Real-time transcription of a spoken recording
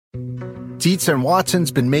Dietz and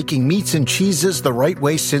Watson's been making meats and cheeses the right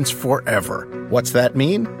way since forever. What's that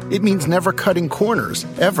mean? It means never cutting corners,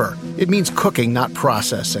 ever. It means cooking, not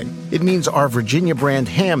processing. It means our Virginia brand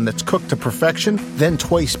ham that's cooked to perfection, then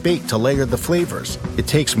twice baked to layer the flavors. It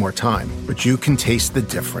takes more time, but you can taste the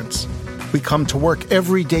difference. We come to work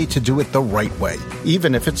every day to do it the right way,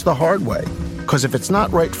 even if it's the hard way. Because if it's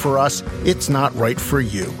not right for us, it's not right for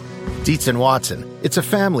you. Dietz and Watson, it's a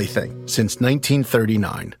family thing since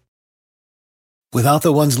 1939. Without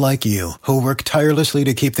the ones like you, who work tirelessly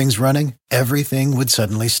to keep things running, everything would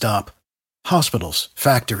suddenly stop. Hospitals,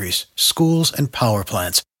 factories, schools, and power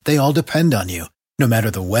plants, they all depend on you. No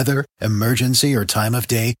matter the weather, emergency, or time of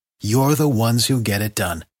day, you're the ones who get it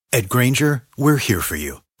done. At Grainger, we're here for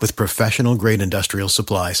you with professional-grade industrial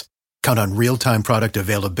supplies. Count on real-time product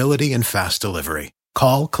availability and fast delivery.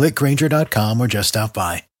 Call, click Grainger.com, or just stop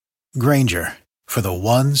by. Grainger, for the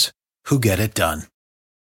ones who get it done.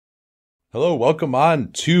 Hello, welcome on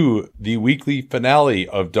to the weekly finale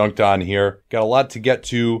of Dunked On here. Got a lot to get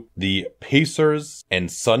to. The Pacers and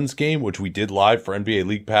Suns game, which we did live for NBA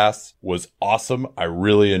League Pass, was awesome. I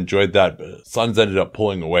really enjoyed that. Suns ended up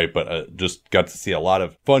pulling away, but just got to see a lot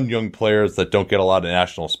of fun young players that don't get a lot of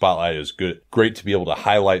national spotlight. It was great to be able to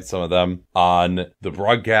highlight some of them on the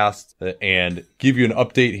broadcast and give you an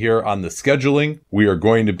update here on the scheduling. We are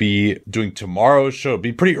going to be doing tomorrow's show. It'll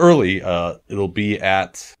be pretty early. It'll be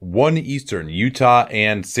at 1 Eastern, Utah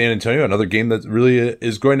and San Antonio, another game that really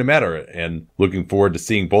is going to matter. And looking forward to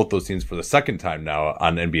seeing both those teams for the second time now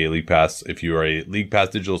on NBA League Pass. If you are a League Pass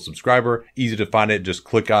digital subscriber, easy to find it. Just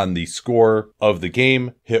click on the score of the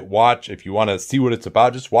game, hit watch. If you want to see what it's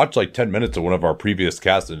about, just watch like 10 minutes of one of our previous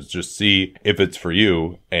casts and just see if it's for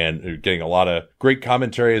you. And you're getting a lot of great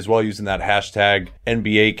commentary as well using that hashtag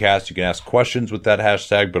NBA cast. You can ask questions with that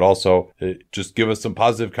hashtag, but also just give us some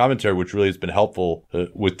positive commentary, which really has been helpful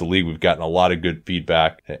with the league. We've gotten a lot of good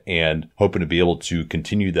feedback and hoping to be able to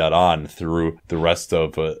continue that on through the rest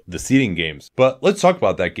of the seeding games. But let's talk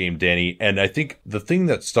about that game, Danny. And I think the thing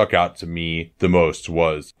that stuck out to me the most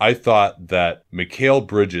was I thought that Mikal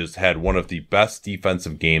Bridges had one of the best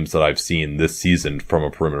defensive games that I've seen this season from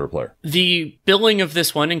a perimeter player. The billing of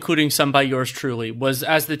this one, including some by yours truly, was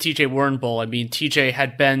as the TJ Warren Bowl. I mean, TJ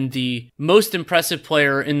had been the most impressive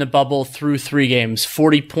player in the bubble through 3 games,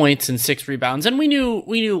 40 points and 6 rebounds. And we knew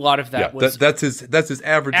a lot of that was that's his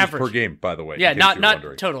average per game, by the way. Yeah, not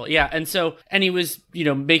total. Yeah. And he was,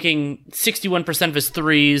 making 61% of his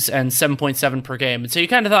threes and 7.7 per game. And so you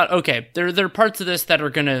kind of thought, okay, there are parts of this that are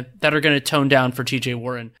gonna tone down for TJ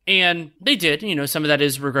Warren. And they did. Some of that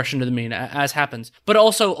is regression to the mean, as happens. But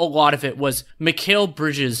also a lot of it was Mikal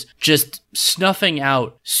Bridges just snuffing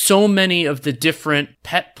out so many of the different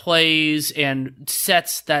pet plays and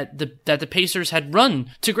sets that the Pacers had run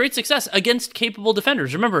to great success against capable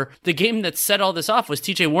defenders. Remember, the game that set all this off was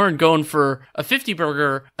TJ Warren going for a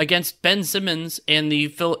 50-burger against Ben Simmons and the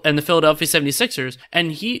Philadelphia 76ers.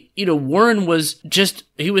 And Warren was just,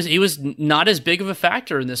 he was not as big of a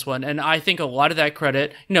factor in this one. And I think a lot of that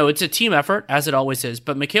credit, it's a team effort, as it always is,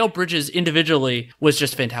 but Mikal Bridges individually was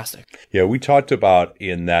just fantastic. Yeah, we talked about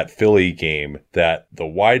in that Philly game that the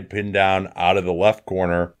wide pin down out of the left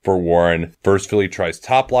corner for Warren, first Philly tries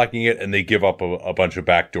top blocking it and they give up a bunch of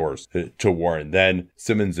backdoors to Warren. Then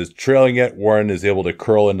Simmons is trailing it. Warren is able to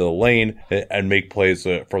curl into the lane and make plays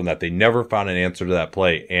from that. They never found an answer to that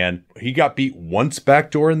play. And he got beat once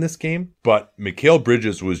backdoor in this game, but Mikal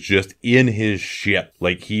Bridges was just in his shit.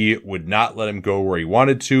 Like, he would not let him go where he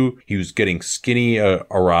wanted to. He was getting skinny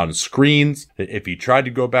around screens. If he tried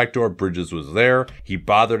to go backdoor, Bridges was there. He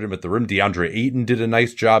bothered him at the rim. DeAndre Ayton did a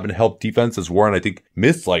nice job and helped defense as Warren, I think,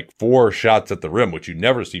 missed like 4 shots at the rim, which you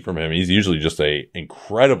never see from him. He's usually just a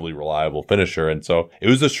incredibly reliable finisher. And so it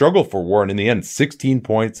was a struggle for Warren in the end. 16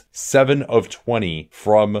 points, 7 of 20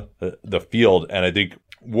 from the field. And I think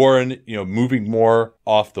Warren, moving more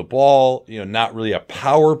off the ball, not really a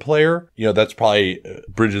power player. That's probably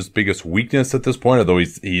Bridges' biggest weakness at this point, although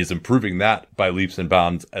he is improving that by leaps and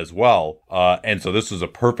bounds as well. And so this was a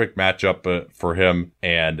perfect matchup for him,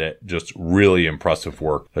 and just really impressive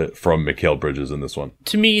work from Mikal Bridges in this one.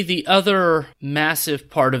 To me, the other massive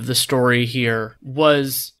part of the story here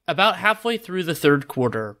was about halfway through the third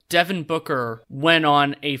quarter, Devin Booker went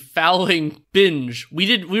on a fouling binge.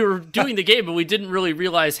 We were doing the game, but we didn't really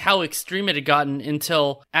realize how extreme it had gotten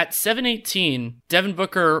until at 7:18, Devin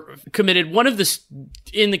Booker committed one of the,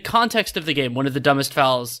 in the context of the game, one of the dumbest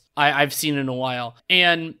fouls I've seen in a while.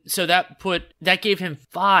 And so that gave him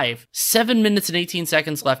 7 minutes and 18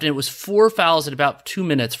 seconds left, and it was 4 fouls in about 2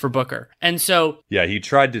 minutes for Booker. And so yeah, he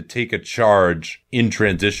tried to take a charge in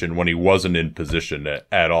transition when he wasn't in position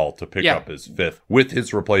at all to pick up his 5th with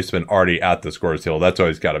his replacement already at the scorer's table. That's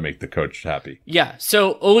always got to make the coach happy. Yeah,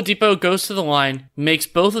 so Oladipo goes to the line, makes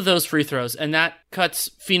both of those free throws, and that cuts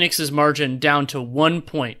Phoenix's margin down to 1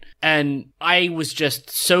 point. And I was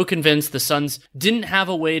just so convinced the Suns didn't have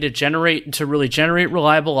a way to really generate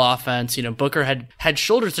reliable offense. You know, Booker had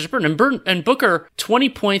shoulders to burn, and Booker 20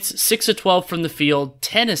 points, 6 of 12 from the field,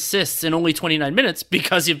 10 assists in only 29 minutes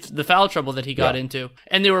because of the foul trouble that he got into.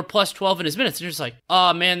 And they were plus 12 in his minutes. And you're just like,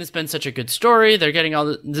 oh man, this has been such a good story. They're getting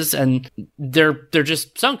all this, and they're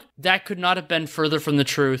just sunk. That could not have been further from the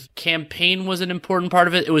truth. Campaign was an important part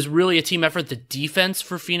of it. It was really a team effort. The defense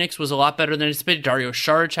for Phoenix was a lot better than anticipated. Dario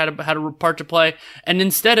Saric had a part to play. And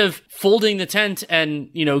instead of folding the tent and,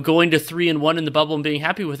 you know, going to 3-1 in the bubble and being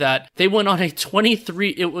happy with that, they went on a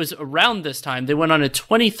 23, it was around this time, they went on a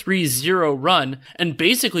 23-0 run and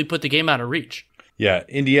basically put the game out of reach. Yeah,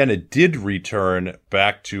 Indiana did return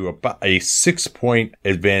back to about a 6-point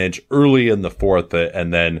advantage early in the 4th,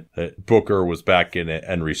 and then Booker was back in it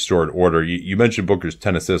and restored order. You mentioned Booker's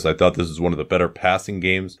 10 assists. I thought this was one of the better passing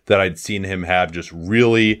games that I'd seen him have, just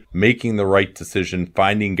really making the right decision,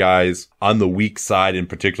 finding guys on the weak side in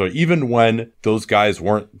particular, even when those guys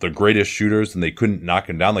weren't the greatest shooters and they couldn't knock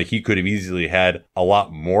him down. Like, he could have easily had a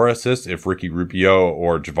lot more assists if Ricky Rubio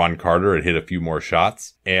or Javon Carter had hit a few more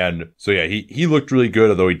shots. And so, yeah, he looked really good,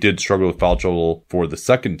 although he did struggle with foul trouble for the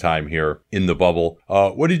second time here in the bubble.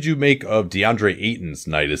 What did you make of DeAndre Ayton's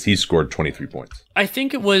night as he scored 23 points? I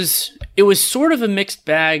think it was sort of a mixed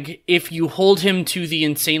bag if you hold him to the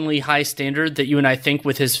insanely high standard that you and I think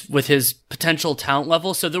with his potential talent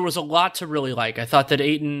level. So there was a lot to really like. I thought that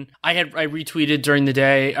Ayton, I retweeted during the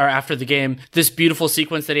day or after the game this beautiful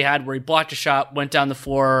sequence that he had where he blocked a shot, went down the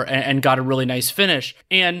floor, and got a really nice finish.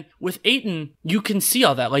 And with Ayton, you can see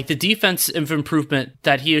all that, like the defensive improvement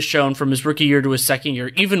that he has shown from his rookie year to his second year,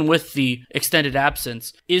 even with the extended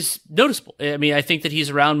absence, is noticeable. I mean, I think that he's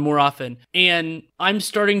around more often, and I'm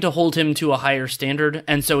starting to hold him to a higher standard.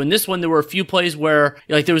 And so in this one, there were a few plays where,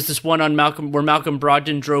 like, there was this one on Malcolm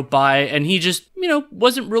Brogdon drove by and he just, you know,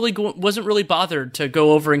 wasn't really bothered to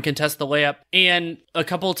go over and contest the layup. And a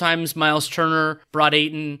couple of times Miles Turner brought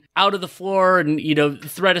Ayton out of the floor, and, you know,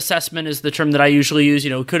 threat assessment is the term that I usually use. You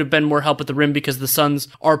know, could have been more help at the rim because the Suns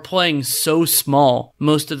are playing so small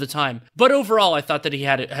most of the time. But overall, I thought that he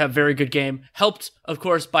had a very good game, helped, of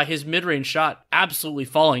course, by his mid-range shot absolutely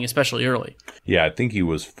falling, especially early. Yeah, I think he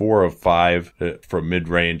was 4 of 5 from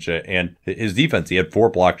mid-range, and his defense, he had 4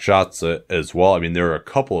 blocked shots as well. I mean, there were a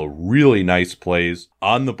couple of really nice plays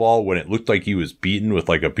on the ball when it looked like he was beaten with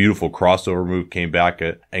like a beautiful crossover move, came back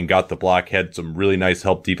and got the block, had some really nice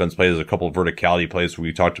help defense plays, a couple of verticality plays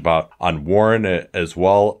we talked about on Warren as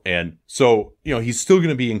well. And so, you know, he's still going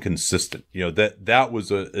to be inconsistent. You know, that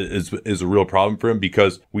was is a real problem for him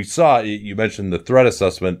because we saw, you mentioned the threat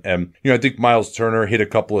assessment, and, you know, I think Miles Turner hit a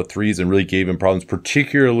couple of threes and really gave him problems,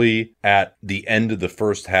 particularly at the end of the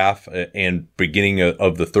first half and beginning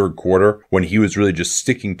of the third quarter when he was really just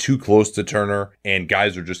sticking too close to Turner and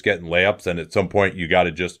guys are just getting layups. And at some point you got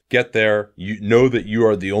to just get there. You know that you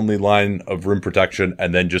are the only line of rim protection,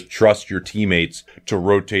 and then just trust your teammates to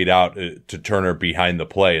rotate out to Turner behind the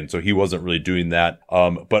play. And so he wasn't really doing that.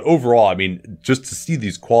 But overall, I mean, just to see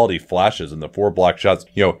these quality flashes and the 4 block shots,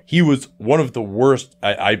 you know, he was one of the worst.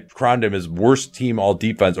 I crowned him as worst team all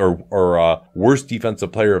defense or worst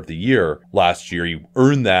defensive player of the year last year. He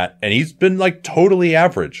earned that, and he's been like totally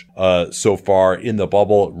average so far in the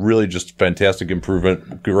bubble. Really just fantastic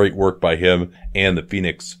improvement. Great work by him and the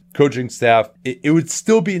Phoenix coaching staff. It would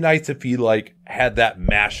still be nice if he like had that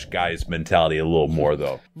mash guys mentality a little more,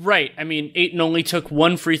 though. Right. I mean, Ayton only took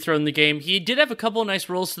 1 free throw in the game. He did have a couple of nice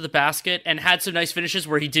rolls to the basket and had some nice finishes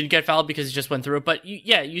where he didn't get fouled because he just went through it. But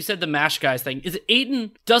you said the mash guys thing.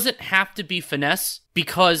 Ayton doesn't have to be finesse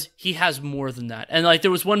because he has more than that. And like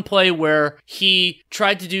there was one play where he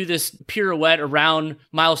tried to do this pirouette around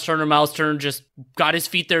Miles Turner. Miles Turner just got his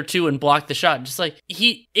feet there too and blocked the shot. Just like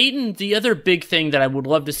Ayton, the other big thing that I would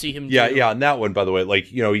love to see him do. Yeah, on that one, by the way, like,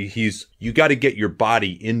 you know, you got to get your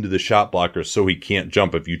body into the shot blocker so he can't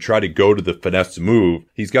jump. If you try to go to the finesse move,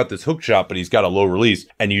 he's got this hook shot, but he's got a low release,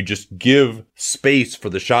 and you just give space for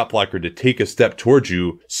the shot blocker to take a step towards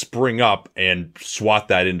you, spring up, and swat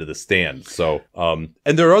that into the stand. So,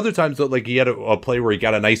 And there are other times that like he had a play where he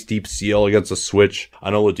got a nice deep seal against a switch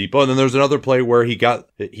on Oladipo. And then there's another play where he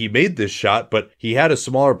made this shot, but he had a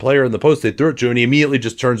smaller player in the post. They threw it to him and he immediately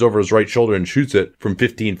just turns over his right shoulder and shoots it from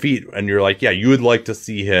 15 feet. And you're like, yeah, you would like to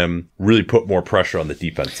see him really put more pressure on the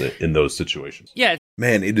defense in those situations. Yeah.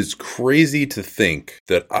 Man, it is crazy to think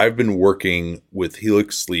that I've been working with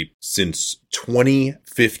Helix Sleep since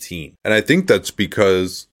 2015. And I think that's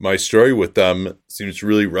because my story with them seems to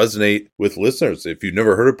really resonate with listeners. If you've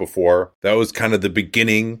never heard it before, that was kind of the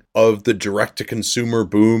beginning of the direct-to-consumer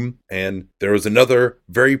boom. And there was another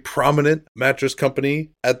very prominent mattress company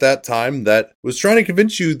at that time that was trying to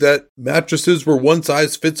convince you that mattresses were one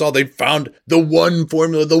size fits all. They found the one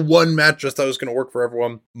formula, the one mattress that was going to work for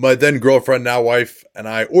everyone. My then girlfriend, now wife, and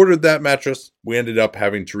I ordered that mattress. We ended up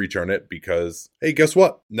having to return it because, hey, guess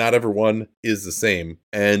what? Not everyone is the same.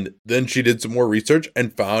 And then she did some more research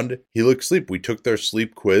and found Helix Sleep. We took their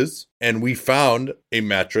sleep quiz and we found a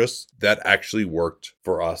mattress that actually worked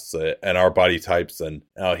for us and our body types. And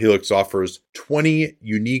Helix offers 20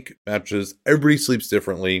 unique mattresses. Everybody sleeps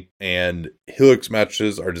differently. And Helix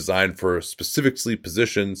mattresses are designed for specific sleep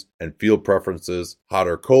positions and field preferences, hot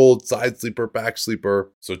or cold, side sleeper, back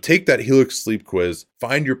sleeper. So take that Helix Sleep quiz,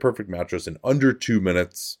 find your perfect mattress in under 2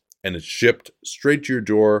 minutes. And it's shipped straight to your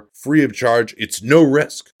door, free of charge. It's no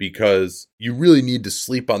risk because you really need to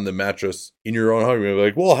sleep on the mattress in your own home. You're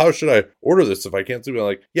like, well, how should I order this if I can't sleep? I'm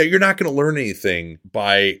like, yeah, you're not going to learn anything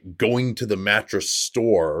by going to the mattress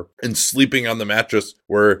store and sleeping on the mattress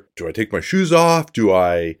where, do I take my shoes off? Do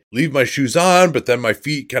I leave my shoes on, but then my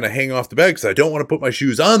feet kind of hang off the bed because I don't want to put my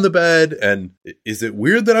shoes on the bed? And is it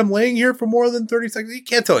weird that I'm laying here for more than 30 seconds? You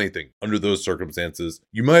can't tell anything under those circumstances.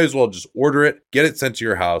 You might as well just order it, get it sent to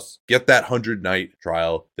your house, get that 100-night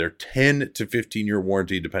trial. They're 10 to 15-year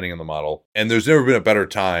warranty, depending on the model. And there's never been a better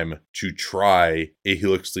time to try a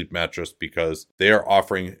Helix Sleep mattress because they are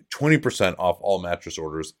offering 20% off all mattress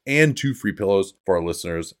orders and 2 free pillows for our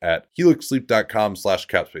listeners at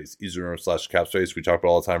helixsleep.com/capspace. Easy to remember /capspace. We talk about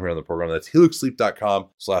all the time here on the program. That's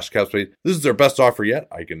helixsleep.com/capspace. This is their best offer yet.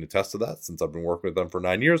 I can attest to that since I've been working with them for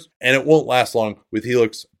 9 years. And it won't last long with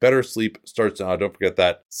Helix. Better sleep starts now. Don't forget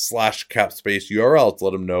that /capspace URL to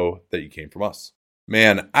let them know that you came from us.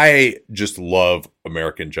 Man, I just love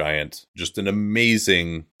American Giant. Just an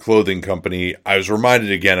amazing clothing company. I was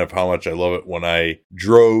reminded again of how much I love it when I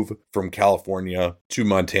drove from California to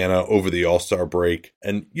Montana over the All-Star break.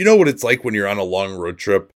 And you know what it's like when you're on a long road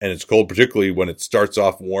trip and it's cold, particularly when it starts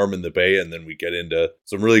off warm in the Bay and then we get into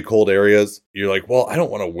some really cold areas. You're like, well, I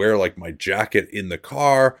don't want to wear like my jacket in the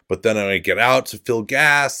car, but then when I get out to fill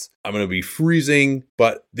gas, I'm going to be freezing.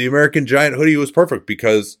 But the American Giant hoodie was perfect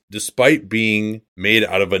because despite being made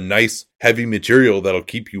out of a nice heavy material that'll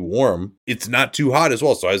keep you warm, it's not too hot as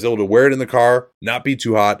well. So I was able to wear it in the car, not be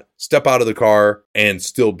too hot, step out of the car, and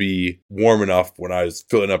still be warm enough when I was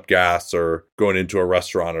filling up gas or going into a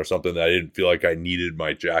restaurant or something that I didn't feel like I needed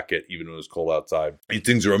my jacket even when it was cold outside. These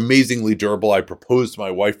things are amazingly durable. I proposed to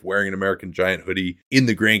my wife wearing an American Giant hoodie in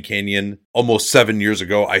the Grand Canyon almost 7 years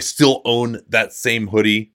ago. I still own that same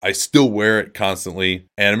hoodie. I still wear it constantly.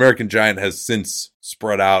 And American Giant has since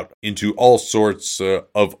spread out into all sorts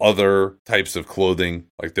of other types of clothing,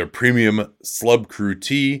 like their premium Slub Crew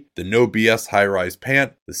tee, the No BS high-rise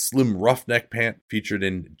pant, the slim roughneck pant featured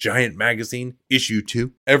in Giant Magazine issue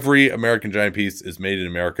 2. Every American Giant piece is made in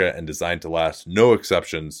America and designed to last, no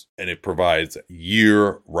exceptions, and it provides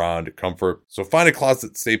year-round comfort. So find a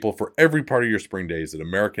closet staple for every part of your spring days at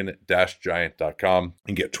American-Giant.com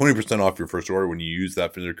and get 20% off your first order when you use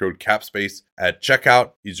that vendor code CAPSPACE at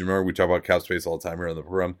checkout. Easy to remember, we talk about CAPSPACE all the time here on the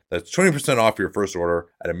program. That's 20% off your first order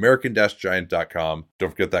at American-Giant.com. Don't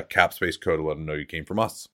forget that CAPSPACE code to let them know you came from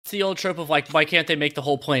us. It's the old trope of like, why can't they make the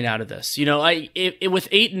whole plane out of this? You know, with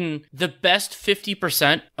Ayton, the best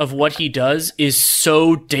 50% of what he does is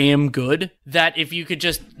so damn good that if you could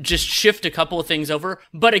just shift a couple of things over,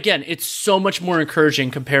 but again, it's so much more encouraging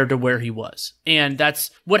compared to where he was. And that's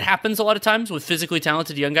what happens a lot of times with physically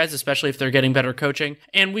talented young guys, especially if they're getting better coaching.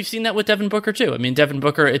 And we've seen that with Devin Booker too. I mean, Devin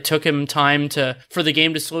Booker, it took him time for the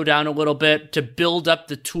game to slow down a little bit, to build up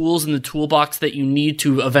the tools in the toolbox that you need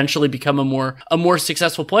to eventually become a more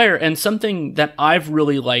successful player. And something that I've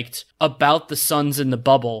really liked about the Suns in the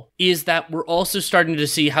bubble is that we're also starting to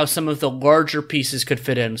see how some of the larger pieces could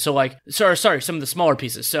fit in. So some of the smaller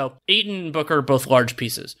pieces. So Ayton and Booker are both large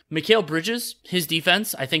pieces. Mikal Bridges, his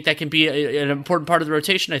defense, I think that can be an important part of the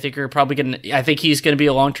rotation. I think he's going to be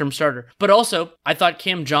a long-term starter. But also, I thought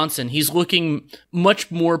Cam Johnson, he's looking much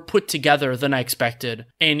more put together than I expected.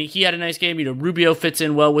 And he had a nice game. You know, Rubio fits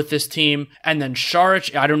in well with this team. And then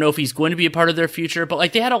Saric, I don't know if he's going to be a part of their future, but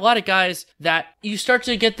like they had a lot of guys that you start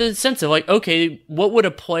to get the sense of like, okay, what would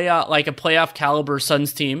a playoff caliber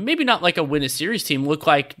Suns team, maybe not like a win a series team, look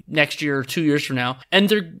like next year or 2 years from now? And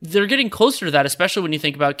they're getting closer to that, especially when you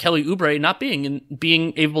think about Kelly Oubre not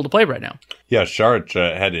being able to play right now. Yeah, Saric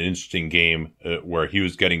had an interesting game where he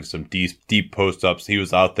was getting some deep post-ups. He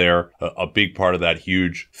was out there, a big part of that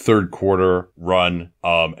huge third quarter run.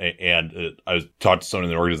 And I talked to someone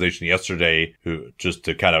in the organization yesterday who, just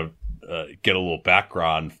to kind of get a little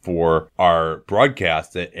background for our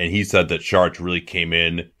broadcast, and he said that Saric really came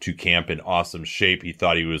in to camp in awesome shape. He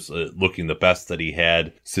thought he was looking the best that he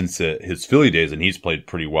had since his Philly days, and he's played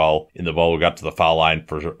pretty well in the ball. We got to the foul line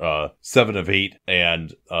for 7 of 8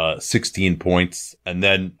 and 16 points. And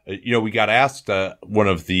then, we got asked one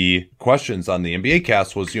of the questions on the NBA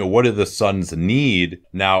cast was, what do the Suns need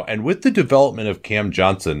now? And with the development of Cam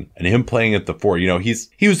Johnson and him playing at the 4,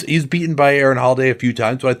 he's beaten by Aaron Holiday a few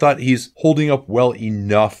times, but I thought he's holding up well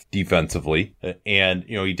enough defensively. And,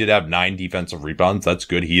 he did have 9 defensive rebounds. That's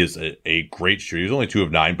good. He is a great shooter. He's only 2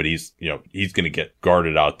 of 9, but he's going to get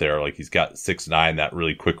guarded out there. Like, he's got 6'9", that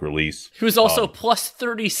really quick release. He was also plus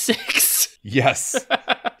 36. Yes.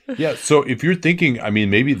 Yeah. So if you're thinking,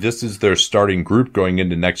 maybe this is their starting group going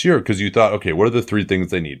into next year, because you thought, okay, what are the 3 things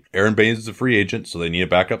they need? Aaron Baines is a free agent, so they need a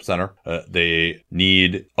backup center. They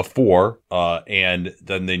need a 4, and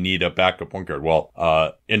then they need a backup point guard. Well,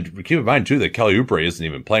 and keep in mind too that Kelly Oubre isn't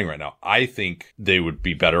even playing right now. I think they would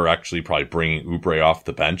be better actually probably bringing Oubre off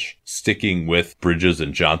the bench, sticking with Bridges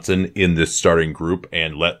and Johnson in this starting group,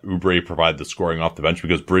 and let Oubre provide the scoring off the bench,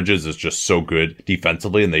 because Bridges is just so good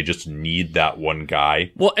defensively, and they just need that one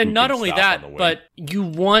guy. Well, and not only that, but you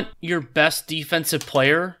want your best defensive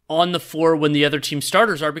player on the floor when the other team's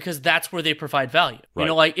starters are, because that's where they provide value. Right.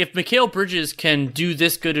 Like if Mikal Bridges can do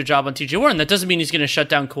this good a job on TJ Warren, that doesn't mean he's going to shut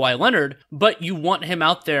down Kawhi Leonard, but you want him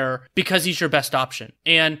out there because he's your best option.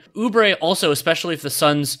 And Oubre also, especially if the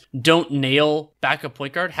Suns don't nail backup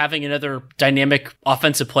point guard, having another dynamic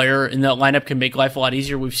offensive player in that lineup can make life a lot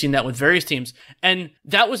easier. We've seen that with various teams. And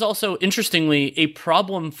that was also, interestingly, a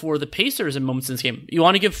problem for the Pacers in moments in this game. You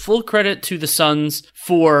want to give full credit to the Suns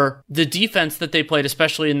for the defense that they played,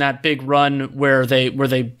 especially in that big run where they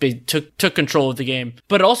took control of the game.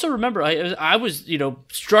 But also remember, I was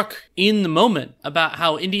struck in the moment about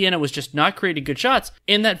how Indiana was just not creating good shots,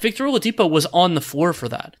 and that Victor Oladipo was on the floor for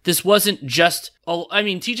that. This wasn't just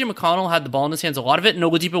TJ McConnell had the ball in his hands a lot of it, and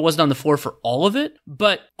Oladipo wasn't on the floor for all of it.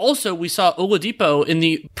 But also we saw Oladipo in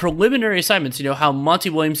the preliminary assignments, how Monty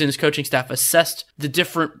Williams and his coaching staff assessed the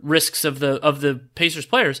different risks of the Pacers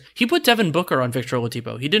players. He put Devin Booker on Victor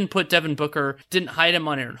Oladipo. He didn't put Devin Booker, didn't hide him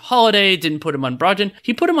on Aaron Holiday, didn't put him on Brogdon.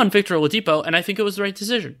 He put him on Victor Oladipo, and I think it was the right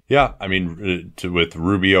decision. Yeah, with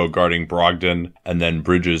Rubio guarding Brogdon and then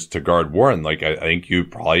Bridges to guard Warren, I think you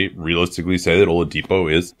probably realistically say that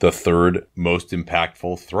Oladipo is the third most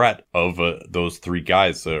impactful threat of those 3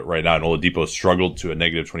 guys right now. And Oladipo struggled to a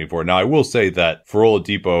negative 24. Now, I will say that for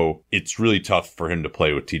Oladipo, it's really tough for him to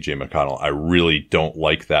play with TJ McConnell. I really don't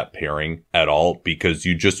like that pairing at all, because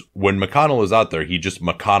when McConnell is out there, he just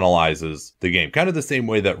McConnellizes the game. Kind of the same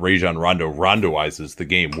way that Rajon Rondo Rondoizes the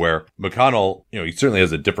game, where McConnell, he certainly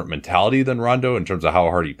has a different mentality than Rondo in terms of how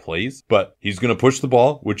hard he plays, but he's going to push the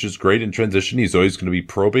ball, which is great in transition. He's always going to be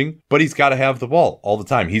probing, but he's got to have the ball all the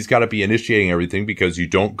time. He's got to be initiating everything, because you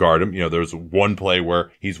don't guard him. There's one play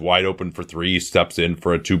where he's wide open for 3, he steps in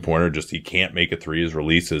for a 2-pointer, he can't make a 3. His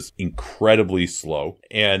release is incredibly slow.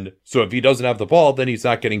 And so if he doesn't have the ball, then he's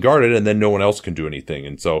not getting guarded, and then no one else can do anything.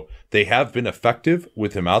 And so they have been effective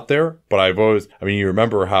with him out there, but you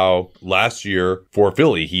remember how last year for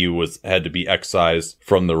Philly, he had to be excised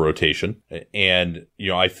from the rotation. And,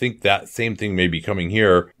 I think that same thing may be coming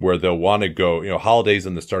here, where they'll want to go, Holiday's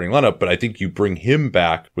in the starting lineup, but I think you bring him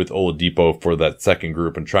back with Oladipo for that second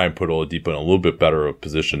group and try and put Oladipo in a little bit better of a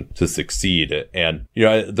position to succeed. And,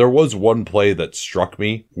 there was one play that struck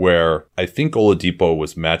me where I think Oladipo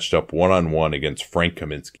was matched up one-on-one against Frank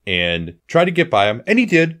Kaminsky and tried to get by him, and he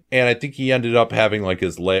did. And I think he ended up having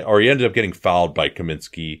he ended up getting fouled by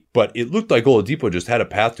Kaminsky, but it looked like Oladipo just had a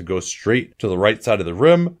path to go straight to the right side of the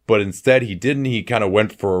rim, but instead he didn't. He kind of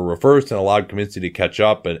went for a reverse and allowed Kaminsky to catch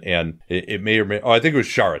up, and it may or may, I think it was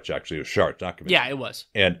Saric, actually. It was Saric, not Kaminsky. Yeah, it was.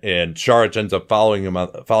 And Saric ends up following him on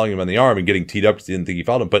the arm and getting teed up because he didn't think he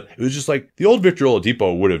fouled him. But it was just the old Victor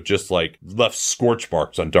Oladipo would have just left scorch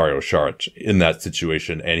marks on Dario Saric in that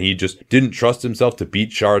situation, and he just didn't trust himself to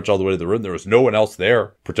beat Saric all the way to the rim. There was no one else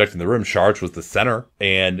there protecting protecting the rim. Saric was the center,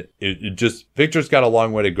 and it just, Victor's got a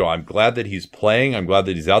long way to go. I'm glad that he's playing. I'm glad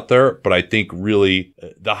that he's out there, but I think really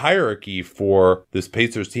the hierarchy for this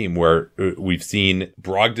Pacers team, where we've seen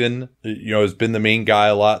Brogdon, has been the main guy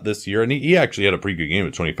a lot this year, and he actually had a pretty good game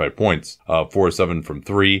at 25 points, 4-7 from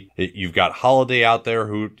three. You've got Holiday out there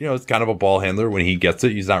who, is kind of a ball handler when he gets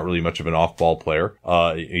it. He's not really much of an off-ball player.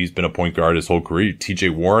 He's been a point guard his whole career.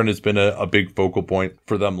 TJ Warren has been a big focal point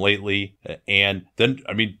for them lately. And then,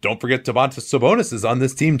 don't forget Domantas Sabonis is on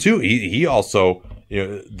this team too. He also,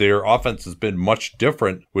 their offense has been much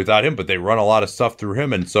different without him, but they run a lot of stuff through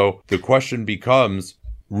him. And so the question becomes,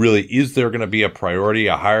 really, is there going to be a priority,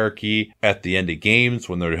 a hierarchy at the end of games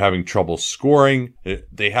when they're having trouble scoring?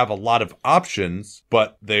 They have a lot of options,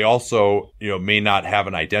 but they also, may not have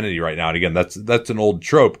an identity right now. And again, that's an old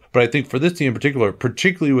trope. But I think for this team in particular,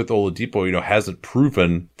 particularly with Oladipo, hasn't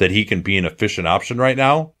proven that he can be an efficient option right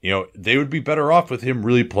now. They would be better off with him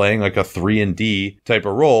really playing like a 3-and-D type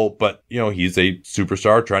of role. But, he's a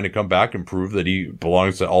superstar trying to come back and prove that he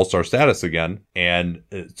belongs to all-star status again. And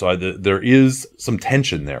so there is some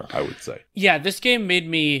tension there, I would say. Yeah, this game made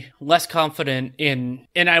me less confident and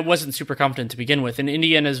I wasn't super confident to begin with, in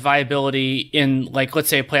Indiana's viability in, like, let's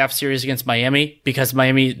say a playoff series against Miami, because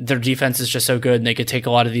Miami, their defense is just so good and they could take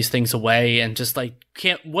a lot of these things away, and just like,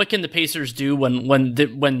 what can the Pacers do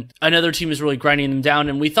when another team is really grinding them down?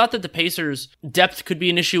 And we thought that the Pacers' depth could be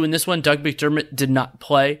an issue in this one. Doug McDermott did not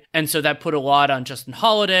play, and so that put a lot on Justin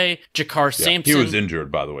Holiday, Jakar Sampson. He was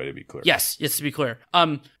injured, by the way, to be clear. Yes, to be clear.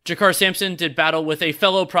 Jakar Sampson did battle with a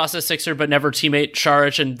fellow process Sixer, but never teammate,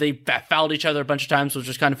 Saric, and they fouled each other a bunch of times, which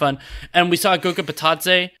was kind of fun. And we saw Goga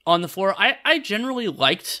Bitadze on the floor. I generally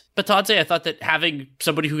liked Bitadze. I thought that having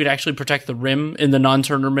somebody who could actually protect the rim in the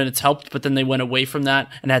non-Turner minutes helped, but then they went away from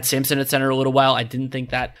that and had Sampson at center a little while. I didn't think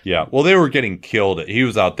that. Yeah, well, they were getting killed. He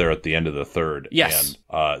was out there at the end of the third. Yes.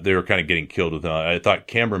 And they were kind of getting killed with him. I thought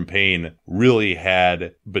Cameron Payne really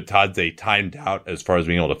had Bitadze timed out as far as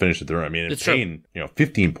being able to finish at the rim. And Payne,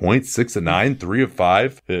 15 points, 6 of 9, 3 of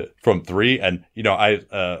 5 from 3. And,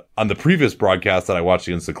 I on the previous broadcast that I watched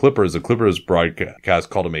against the Clippers broadcast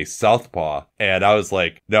called him a southpaw. And I was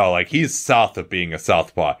like, no, like, he's south of being a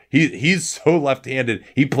southpaw. He's so left-handed.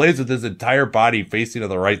 He plays with his entire body facing to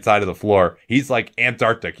the right side of the floor. He's like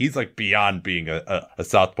Antarctic. He's like beyond being a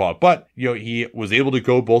southpaw. But, he was able to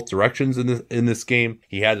go both directions in this game.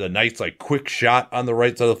 He had a nice, like, quick shot on the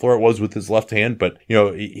right side of the floor. It was with his left hand, but,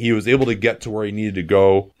 he was able to get to where he needed to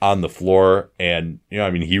go on the floor. And,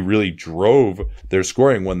 he really drove their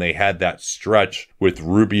scoring when they had that stretch with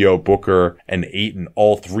Rubio, Booker, and Ayton,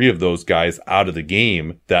 all three of those guys out of the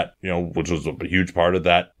game, that, which was a huge part of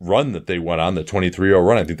that run that they went on, the 23-0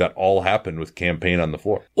 run. I think that all happened with Cam Payne on the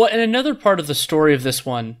floor. Well, and another part of the story of this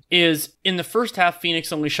one is in the first half,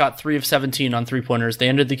 Phoenix only shot 3 of 17 on three-pointers. They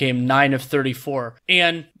ended the game 9 of 34.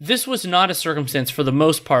 And this was not a circumstance, for the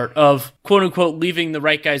most part, of quote-unquote leaving the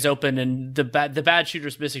right guys open and the bad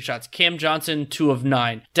shooters missing shots. Cam Johnson, 2 of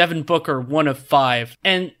 9. Devin Booker, 1 of 5.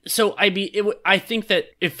 And so, I think that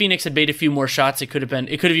if Phoenix had made a few more shots, it could have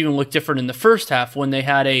even looked different in the first half when they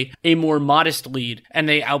had a more modest lead and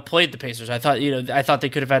they outplayed the Pacers. I thought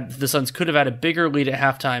the Suns could have had a bigger lead at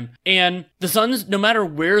halftime. And the Suns, no matter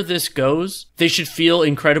where this goes, they should feel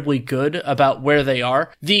incredibly good about where they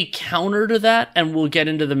are. The counter to that, and we'll get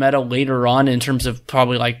into the meta later on in terms of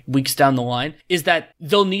probably like weeks down the line, is that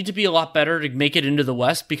they'll need to be a lot better to make it into the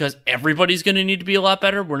West, because everybody's going to need to be a lot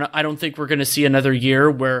better. I don't think we're going to see another year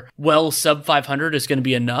where sub 500 is going to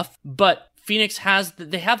be enough, but Phoenix have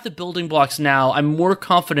the building blocks now. I'm more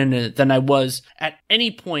confident in it than I was at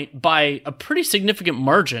any point by a pretty significant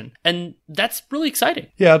margin. And that's really exciting.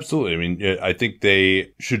 Yeah, absolutely. I think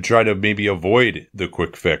they should try to maybe avoid the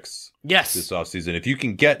quick fix. Yes. This offseason. If you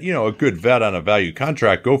can get, a good vet on a value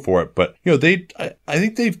contract, go for it. But, I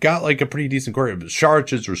think they've got like a pretty decent core.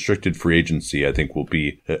 Saric's restricted free agency, I think, will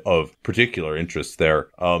be of particular interest there.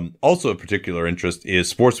 Also of particular interest is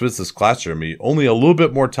Sports Business Classroom. Only a little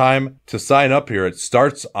bit more time to sign up here. It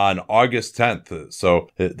starts on August 10th. So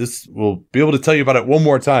this we'll be able to tell you about it one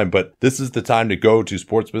more time, but this is the time to go to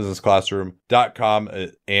sportsbusinessclassroom.com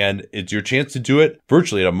and it's your chance to do it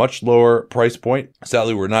virtually at a much lower price point.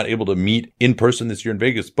 Sadly, we're not able to meet in person this year in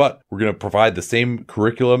Vegas, but we're going to provide the same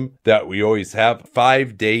curriculum that we always have,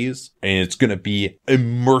 5 days, and it's going to be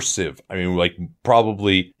immersive. Like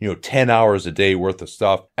probably, 10 hours a day worth of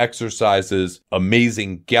stuff, exercises,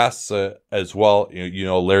 amazing guests, as well.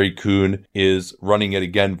 Larry Kuhn is running it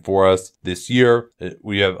again for us this year.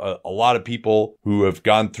 We have a lot of people who have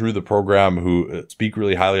gone through the program who speak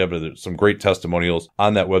really highly of it. There's some great testimonials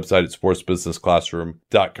on that website at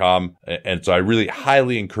sportsbusinessclassroom.com. And so I really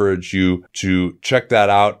highly encourage you to check that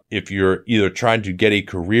out if you're either trying to get a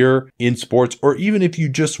career in sports, or even if you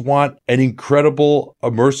just want an incredible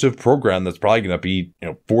immersive program that's probably going to be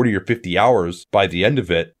 40 or 50 hours by the end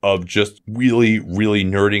of it, of just really, really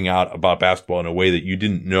nerding out about basketball in a way that you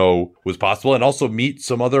didn't know was possible, and also meet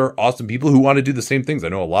some other awesome people who want to do the same things. I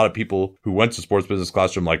know a lot of people who went to Sports Business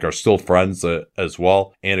Classroom are still friends as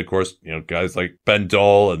well. And of course, guys like Ben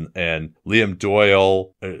Dull and Liam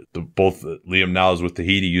Doyle, both Liam now is with the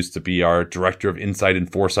Heat. He used to be our director of insight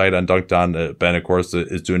and foresight on Dunked On. Ben, of course,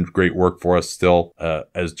 is doing great work for us still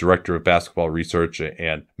as director of basketball research,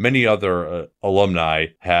 and many other alumni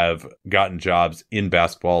have gotten jobs in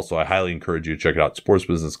basketball. So I highly encourage you to check it out,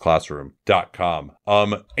 sportsbusinessclassroom.com.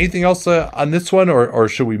 Anything else on this one, or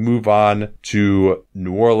should we move on to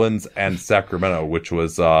New Orleans and Sacramento, which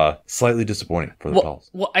was slightly disappointing for the Pels?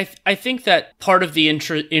 Well, I think that part of the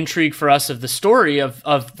intrigue for us of the story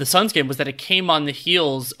of the Suns game was that it came on the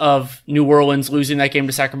heels of New Orleans losing that game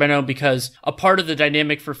to Sacramento, because a part of the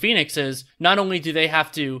dynamic for Phoenix is not only do they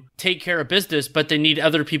have to take care of business, but they need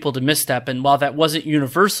other people to misstep. And while that wasn't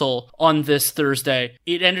universal on this Thursday,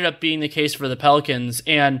 it ended up being the case for the Pelicans.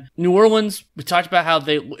 And New Orleans, we talked about how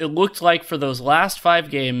it looked like for those last 5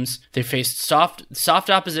 games, they faced soft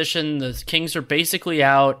opposition. The Kings are basically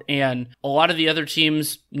out, and a lot of the other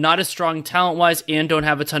teams not as strong talent-wise and don't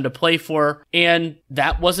have a ton to play for. And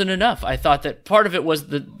that wasn't enough. I thought that part of it was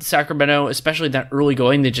the Sacramento, especially that early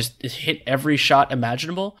going, they just hit every shot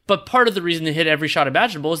imaginable. But part of the reason they hit every shot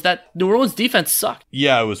imaginable is that New Orleans defense sucked.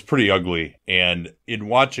 Yeah, it was pretty ugly. And in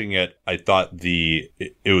watching it, I thought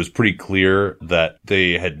it was pretty clear that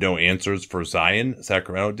they had no answers for Zion.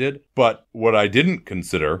 Sacramento did. But what I didn't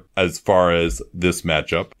consider as far as this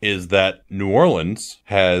matchup is that New Orleans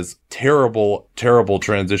has terrible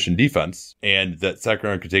transition defense, and that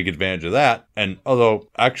Sacramento could take advantage of that. And although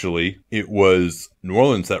actually it was New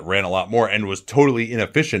Orleans that ran a lot more and was totally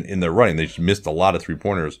inefficient in their running, they just missed a lot of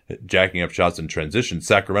 3-pointers, jacking up shots in transition.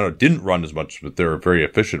 Sacramento didn't run as much, but they were very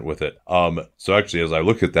efficient with it. So actually, as I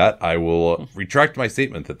look at that, I will retract my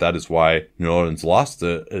statement that is why New Orleans lost.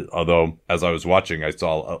 Although as I was watching, I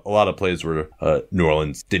saw a lot of plays where New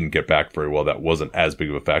Orleans didn't get back very well. That wasn't as big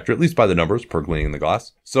of a factor, at least by the numbers, per gleaning the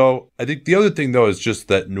glass. So I think the other thing, though, is just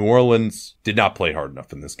that New Orleans did not play hard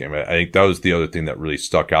enough in this game. I think that was the other thing that really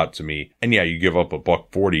stuck out to me. And yeah, you give up a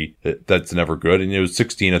 $140, that's never good. And it was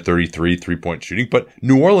 16 of 33 3-point shooting. But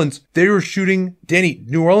New Orleans, they were shooting, Danny,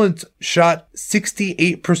 New Orleans shot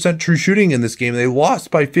 68% true shooting in this game. They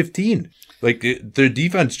lost by 15. Their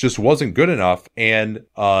defense just wasn't good enough. And,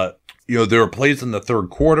 there were plays in the third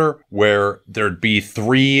quarter where there'd be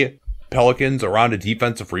 3 Pelicans around a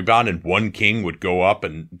defensive rebound and 1 King would go up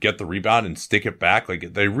and get the rebound and stick it back.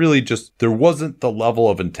 They really there wasn't the level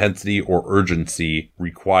of intensity or urgency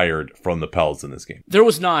required from the Pels in this game. There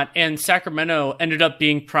was not, and Sacramento ended up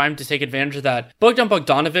being primed to take advantage of that. Bogdan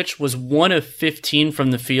Bogdanović was 1 of 15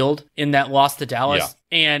 from the field in that loss to Dallas. Yeah.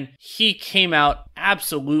 And he came out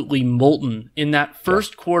absolutely molten in that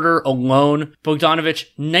first quarter alone. Bogdanović,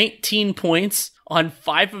 19 points on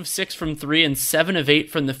 5 of 6 from 3 and 7 of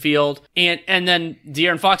 8 from the field. And then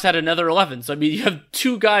De'Aaron Fox had another 11. So, I mean, you have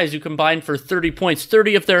 2 guys who combined for 30 points,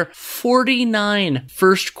 30 of their 49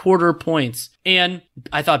 first quarter points. And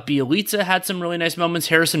I thought Bjelica had some really nice moments.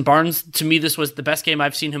 Harrison Barnes, to me, this was the best game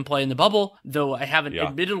I've seen him play in the bubble, though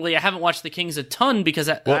admittedly, I haven't watched the Kings a ton because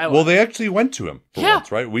they actually went to him for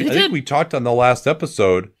once, right? I think we talked on the last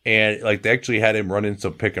episode, and they actually had him run in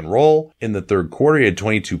some pick and roll in the third quarter. He had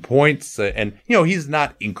 22 points, and he's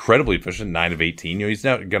not incredibly efficient, 9 of 18. He's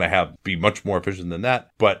not going to be much more efficient than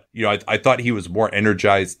that. But I thought he was more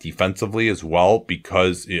energized defensively as well,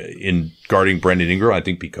 because in guarding Brandon Ingram, I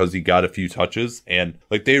think because he got a few touches. And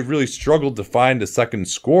they really struggled to find a second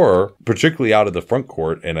scorer, particularly out of the front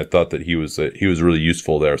court. And I thought that he was really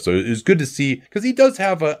useful there. So it was good to see, because he does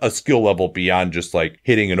have a skill level beyond just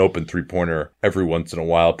hitting an open 3-pointer every once in a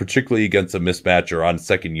while, particularly against a mismatch or on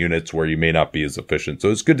second units where you may not be as efficient.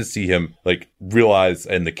 So it's good to see him realize,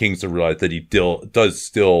 and the Kings to realize, that he does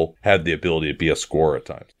still have the ability to be a scorer at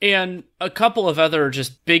times. And a couple of other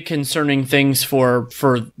just big concerning things for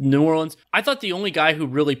New Orleans. I thought the only guy who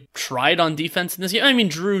really tried on defense in this game, I mean,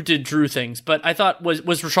 Drew did Drew things, but I thought was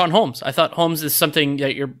Rashawn Holmes. I thought Holmes is something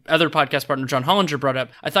that your other podcast partner, John Hollinger, brought up.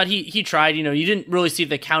 I thought he tried, you didn't really see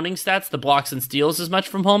the counting stats, the blocks and steals as much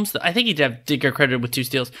from Holmes. I think he did get credited with 2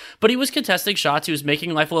 steals, but he was contesting shots. He was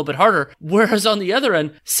making life a little bit harder. Whereas on the other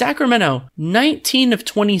end, Sacramento, 19 of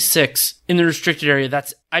 26 in the restricted area.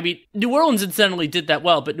 New Orleans incidentally did that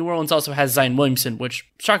well, but New Orleans also has Zion Williamson, which,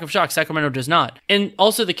 shock of shock, Sacramento does not. And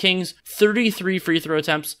also the Kings, 33 free throw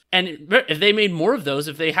attempts. And if they made more of those,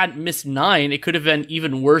 if they hadn't missed 9, it could have been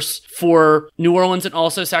even worse for New Orleans. And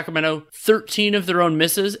also Sacramento, 13 of their own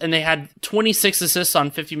misses, and they had 26 assists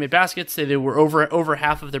on 50 made baskets. They were over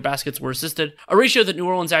half of their baskets were assisted, a ratio that New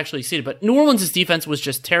Orleans actually exceeded. But New Orleans' defense was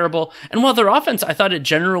just terrible. And while their offense, I thought it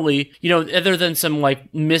generally, other than some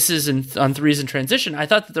misses on threes in transition, I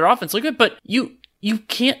thought that their offense looked good, but you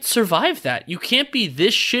can't survive that. You can't be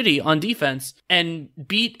this shitty on defense and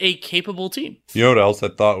beat a capable team. You know what else I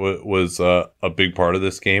thought was a big part of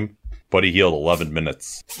this game? Buddy Hield, 11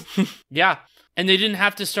 minutes. Yeah. And they didn't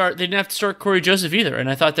have to start Corey Joseph either. And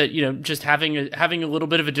I thought that, just having a little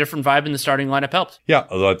bit of a different vibe in the starting lineup helped. Yeah,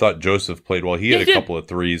 although I thought Joseph played well. He had a couple of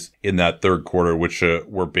threes in that third quarter, which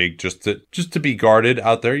were big just to be guarded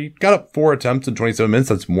out there. He got up 4 attempts in 27 minutes.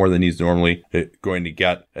 That's more than he's normally going to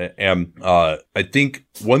get. And I think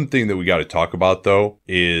one thing that we got to talk about, though,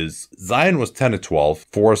 is Zion was 10 of 12,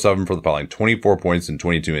 4 of 7 for the foul line, 24 points in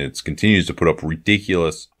 22 minutes, continues to put up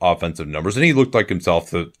ridiculous offensive numbers. And he looked like himself.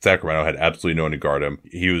 The Sacramento had absolutely no one to guard him.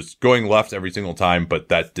 He was going left every single time, but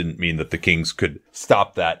that didn't mean that the Kings could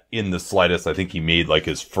stop that in the slightest. I think he made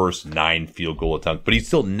his first 9 field goal attempts, but he's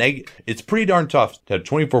still it's pretty darn tough to have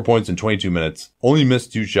 24 points in 22 minutes, only miss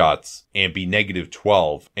 2 shots, and be negative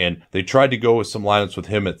 12. And they tried to go with some lineups with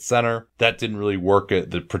him at center. That didn't really work,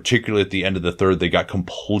 particularly at the end of the third. They got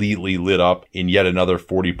completely lit up in yet another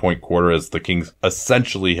 40-point quarter as the Kings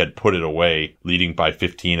essentially had put it away, leading by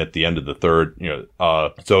 15 at the end of the third.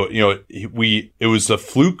 It was a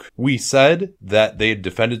fluke. We said that they had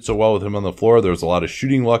defended so well with him on the floor. There was a lot of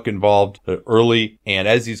shooting luck involved early. And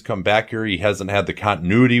as he's come back here, he hasn't had the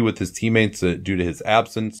continuity with his teammates due to his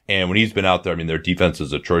absence. And when he's been out there, their defense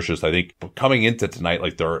is atrocious. I think coming into tonight,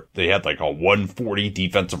 they had a 140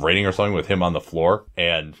 defensive rating or something with him on the floor.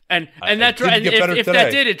 And that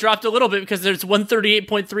did, it dropped a little bit because there's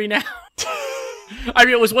 138.3 now.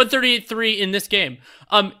 It was 138.3 in this game.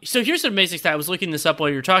 So here's an amazing stat. I was looking this up while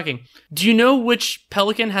you were talking. Do you know which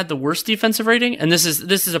Pelican had the worst defensive rating? And this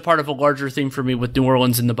is a part of a larger theme for me with New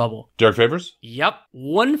Orleans in the bubble. Derek Favors? Yep,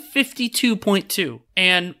 152.2.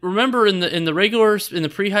 And remember in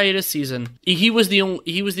the pre-hiatus season, he was the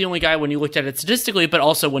only guy when you looked at it statistically, but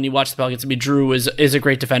also when you watch the Pelicans. Drew is a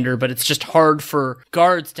great defender, but it's just hard for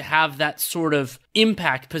guards to have that sort of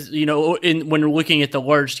impact, when we're looking at the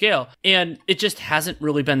large scale. And it just hasn't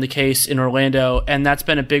really been the case in Orlando, and that's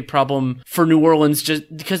been a big problem for New Orleans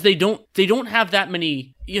just because they don't have that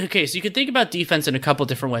many. Okay, so you can think about defense in a couple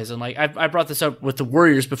different ways. And I brought this up with the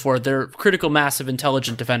Warriors before. They're critical mass of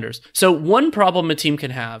intelligent defenders. So one problem a team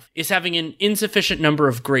can have is having an insufficient number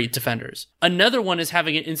of great defenders. Another one is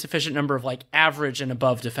having an insufficient number of average and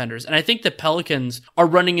above defenders. And I think the Pelicans are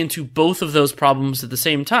running into both of those problems at the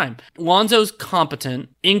same time. Lonzo's competent.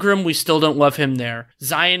 Ingram, we still don't love him there.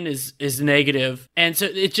 Zion is negative. And so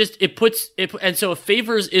and so if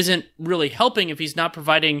Favors isn't really helping, if he's not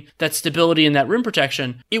providing that stability and that rim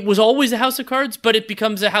protection, it was always a house of cards, but it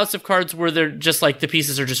becomes a house of cards where they're just the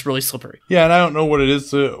pieces are just really slippery. Yeah, and I don't know what it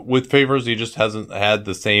is with Favors. He just hasn't had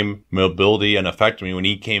the same mobility and effect. When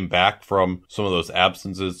he came back from some of those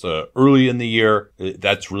absences early in the year,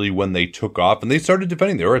 that's really when they took off and they started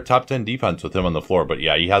defending. They were a top 10 defense with him on the floor, but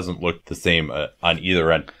yeah, he hasn't looked the same on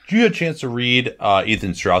either end. Did you get a chance to read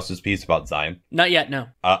Ethan Strauss's piece about Zion? Not yet, no.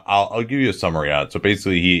 I'll give you a summary on it. So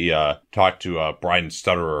basically, he talked to Brian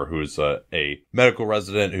Stutterer, who's a medical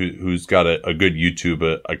resident who's got a good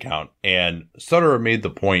YouTube account. And Stutterer made the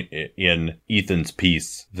point in Ethan's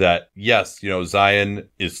piece that, yes, Zion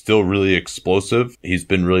is still really explosive. He's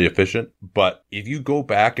been really efficient. But if you go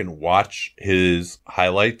back and watch his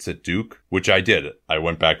highlights at Duke, which I did, I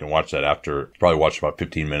went back and watched that after, probably watched about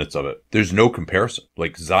 15 minutes of it. There's no comparison.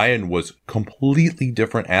 Zion was completely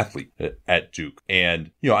different athlete at Duke. And,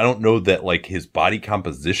 I don't know that his body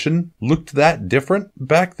composition looked that different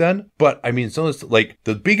back then. But some of this, like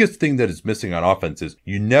the biggest thing that is missing on offense is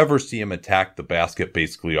you never see him attack the basket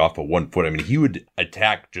basically off of 1 foot. I mean, he would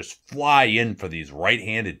attack, just fly in for these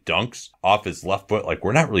right-handed dunks off his left foot. Like,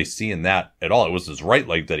 we're not really seeing that at all. It was his right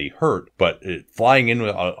leg that he hurt, but flying in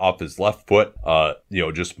off his left foot,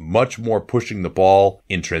 just much more pushing the ball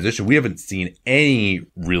in transition. We haven't seen any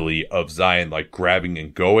really of Zion like grabbing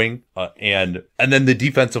and going. And then the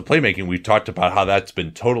defensive playmaking, we've talked about how that's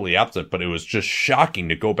been totally absent, but it was just shocking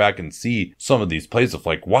to go back and see some of these plays of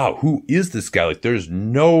like, wow, who is this guy? Like, there's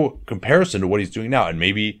no comparison to what he's doing now. And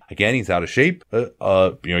maybe, again, he's out of shape.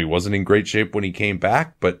 He wasn't in great shape when he came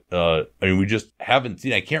back, but we just haven't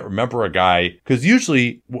seen, I can't remember a guy, because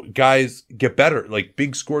usually guys get better, like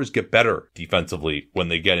big scores get better defensively when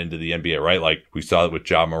they get into the NBA, right? Like we saw it with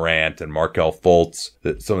Ja Morant and Markelle Fultz,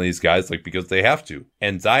 some of these guys, like, because they have to.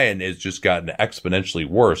 And Zion has just gotten exponentially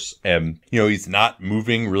worse. And, he's not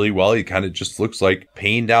moving really well. He kind of just looks like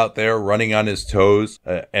pained out there, running on his toes.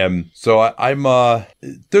 And so I'm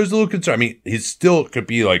there's a little concern. I mean, he still could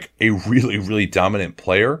be like a really, really dominant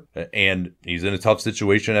player. And he's in a tough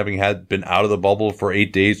situation, having been out of the bubble for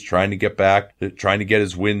 8 days, trying to get back, trying to get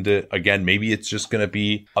his wind again. Maybe it's just going to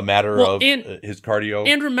be a matter of his cardio.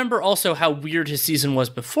 And remember also how weird his season was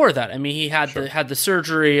before that. I mean, he had the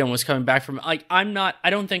surgery and was coming back from, like, I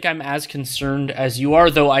don't think I'm as concerned as you are,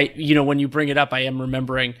 though. When you bring it up, I am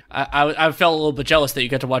remembering. I felt a little bit jealous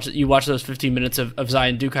that you watch those 15 minutes of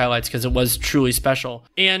Zion Duke highlights, because it was truly special.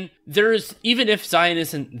 And there's, even if Zion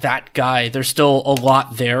isn't that guy, there's still a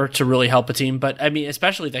lot there to really help a team. But I mean,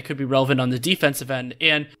 especially that could be relevant on the defensive end.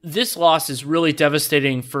 And this loss is really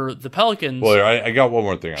devastating for the Pelicans. Well, I got one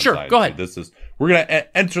more thing on Zion. Go ahead. We're going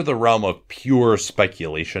to enter the realm of pure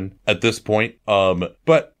speculation at this point.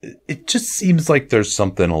 But it just seems like there's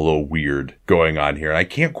something a little weird going on here. And I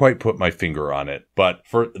can't quite put my finger on it. But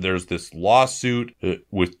there's this lawsuit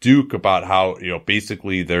with Duke about how,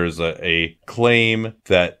 basically there's a claim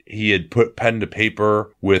that he had put pen to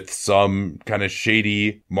paper with some kind of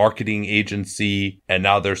shady marketing agency, and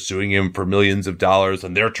now they're suing him for millions of dollars.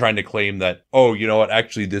 And they're trying to claim that, oh, you know what,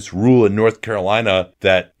 actually this rule in North Carolina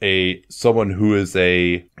that someone who is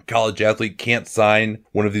a college athlete can't sign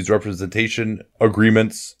one of these representation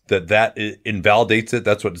agreements, that invalidates it.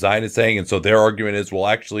 That's what Zion is saying. And so their argument is, well,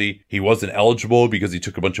 actually, he wasn't eligible because he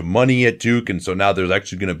took a bunch of money at Duke. And so now there's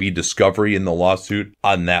actually going to be discovery in the lawsuit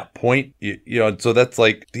on that point. And so that's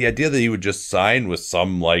like the idea that he would just sign with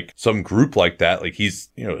some group like that. Like, he's,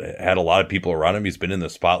 had a lot of people around him. He's been in the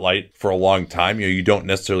spotlight for a long time. You don't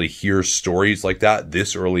necessarily hear stories like that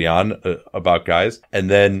this early on about guys. And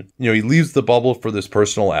then, he leaves the bubble for this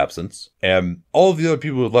personal absence. And all of the other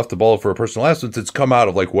people who left the bubble for a personal absence, it's come out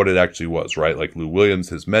of like what it actually was, right? Like Lou Williams,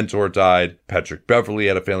 his mentor, died. Patrick Beverly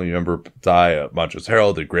had a family member die. Montrezl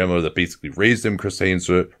Harrell, the grandmother that basically raised him. Chris Haynes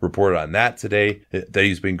reported on that today, that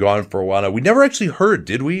he's been gone for a while now. We never actually heard,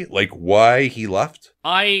 did we? Like, why he left?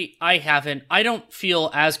 I haven't. I don't feel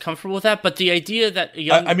as comfortable with that, but the idea that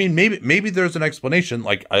maybe there's an explanation.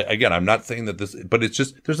 Like, again, I'm not saying that this, but it's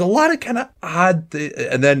just, there's a lot of kind of odd,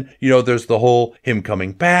 and then, there's the whole him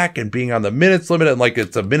coming back and being on the minutes limit, and like,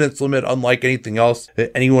 it's a minutes limit unlike anything else that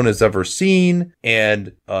anyone has ever seen,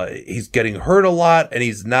 and he's getting hurt a lot, and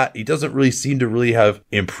he doesn't really seem to really have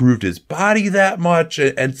improved his body that much,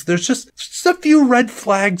 and so there's just a few red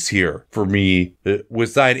flags here for me with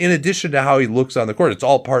Zion, in addition to how he looks on the court. It's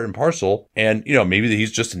all part and parcel. And, maybe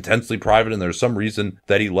he's just intensely private and there's some reason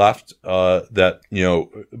that he left, but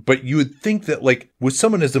you would think that, like, with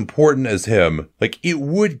someone as important as him, like, it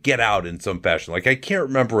would get out in some fashion. Like, I can't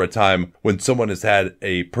remember a time when someone has had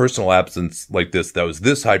a personal absence like this that was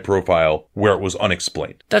this high profile where it was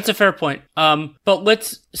unexplained. That's a fair point. But I'm not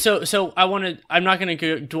going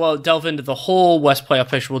to delve into the whole West playoff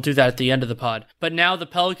picture. We'll do that at the end of the pod. But now the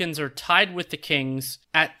Pelicans are tied with the Kings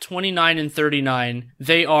at 29 and 39.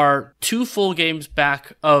 They are 2 full games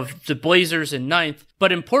back of the Blazers in 9th,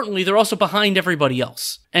 but importantly, they're also behind everybody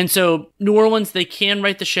else. And so New Orleans, they can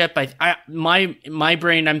right the ship. My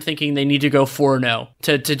brain, I'm thinking they need to go 4-0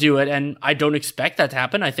 to do it, and I don't expect that to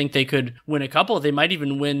happen. I think they could win a couple. They might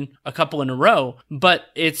even win a couple in a row, but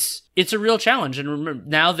it's a real challenge. And remember,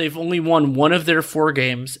 now they've only won one of their 4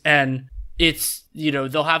 games, and it's,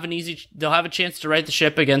 they'll have a chance to right the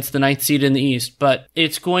ship against the 9th seed in the East, but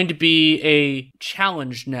it's going to be a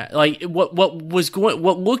challenge net. Like, what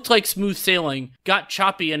looked like smooth sailing got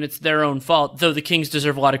choppy, and it's their own fault, though the Kings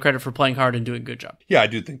deserve a lot of credit for playing hard and doing a good job. Yeah, I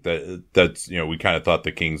do think that's, we kind of thought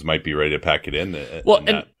the Kings might be ready to pack it in. Well,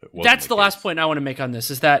 and that's the last point I want to make on this,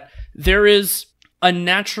 is that there is a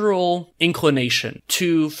natural inclination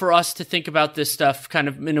for us to think about this stuff kind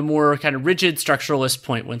of in a more kind of rigid structuralist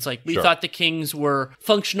point when it's like we thought the Kings were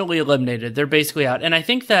functionally eliminated. They're basically out. And I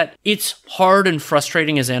think that it's hard and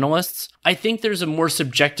frustrating as analysts. I think there's a more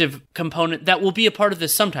subjective component that will be a part of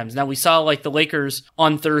this sometimes. Now, we saw like the Lakers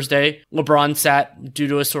on Thursday, LeBron sat due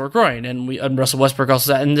to a sore groin, and Russell Westbrook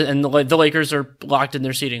also sat, and the Lakers are locked in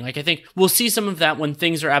their seating. Like, I think we'll see some of that when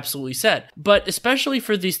things are absolutely set. But especially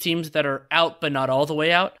for these teams that are out but not all the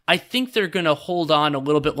way out, I think they're going to hold on a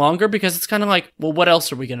little bit longer because it's kind of like, well, what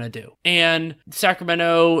else are we going to do? And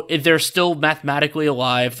Sacramento, they're still mathematically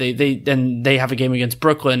alive. They have a game against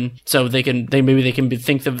Brooklyn, so maybe they can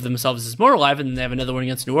think of themselves as more alive, and then they have another one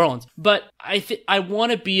against New Orleans. But I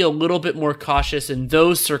want to be a little bit more cautious in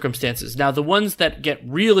those circumstances. Now, the ones that get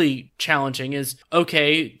really challenging is,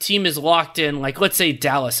 okay, team is locked in, like let's say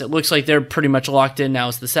Dallas. It looks like they're pretty much locked in now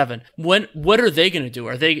as the 7. What are they going to do?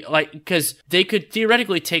 Are they like, because they could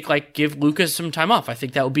theoretically give Lucas some time off. I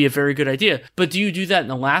think that would be a very good idea. But do you do that in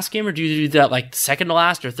the last game, or do you do that like second to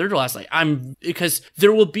last or third to last? Because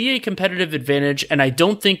there will be a competitive advantage, and I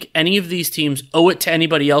don't think any of these teams owe it to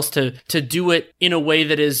anybody else to do it in a way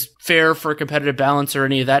that is fair for competitive balance or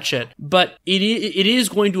any of that shit. But it is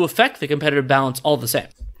going to affect the competitive balance all the same.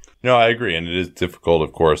 No, I agree. And it is difficult,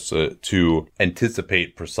 of course, to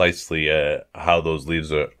anticipate precisely how those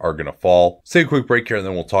leaves are going to fall. Let's take a quick break here, and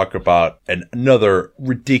then we'll talk about another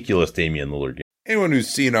ridiculous Damian Lillard game. Anyone who's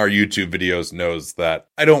seen our YouTube videos knows that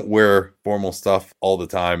I don't wear formal stuff all the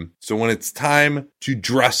time. So when it's time to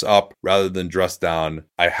dress up rather than dress down,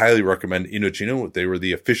 I highly recommend Indochino. They were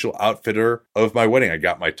the official outfitter of my wedding. I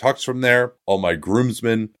got my tux from there. All my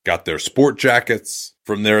groomsmen got their sport jackets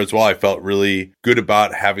from there as well. I felt really good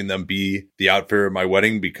about having them be the outfitter of my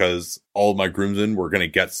wedding because all of my groomsmen were going to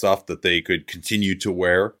get stuff that they could continue to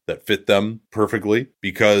wear that fit them perfectly.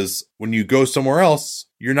 Because when you go somewhere else,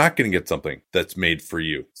 you're not going to get something that's made for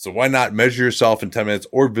you. So why not measure yourself in 10 minutes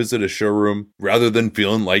or visit a showroom rather than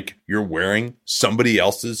feeling like you're wearing somebody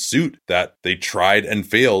else's suit that they tried and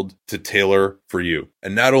failed to tailor for you.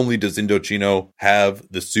 And not only does Indochino have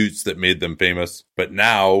the suits that made them famous, but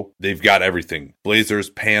now they've got everything. Blazers,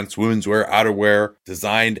 pants, women's wear, outerwear,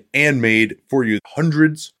 designed and made for you.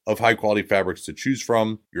 Hundreds of high quality fabrics to choose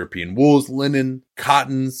from. European wools, linen,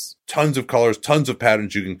 cottons, tons of colors, tons of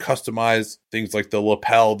patterns. You can customize things like the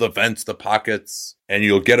lapel, the vents, the pockets, and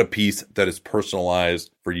you'll get a piece that is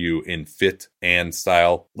personalized for you in fit and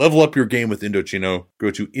style. Level up your game with Indochino.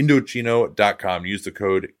 Go to Indochino.com. Use the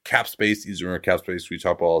code CAPSPACE. Use the CAPSPACE we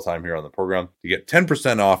talk about all the time here on the program to get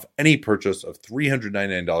 10% off any purchase of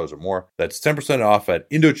 $399 or more. That's 10% off at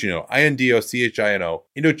Indochino, Indochino,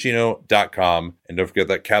 Indochino.com. And don't forget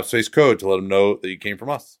that CAPSPACE code to let them know that you came from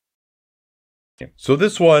us. So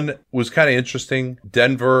this one was kind of interesting.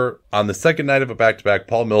 Denver, on the second night of a back-to-back,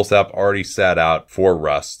 Paul Millsap already sat out for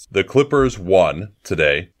rest. The Clippers won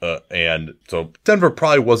today, and so Denver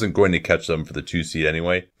probably wasn't going to catch them for the 2 seed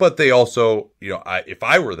anyway. But they also, if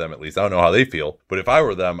I were them at least, I don't know how they feel, but if I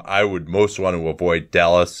were them, I would most want to avoid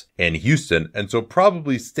Dallas and Houston. And so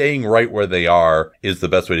probably staying right where they are is the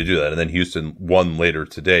best way to do that. And then Houston won later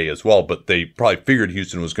today as well, but they probably figured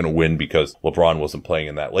Houston was going to win because LeBron wasn't playing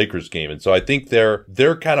in that Lakers game. And so I think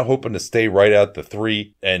they're kind of hoping to stay right at the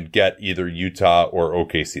 3 and get either Utah or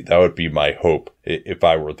OKC. That would be my hope if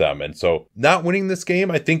I were them. And so not winning this game,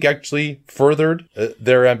 I think actually furthered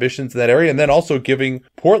their ambitions in that area. And then also giving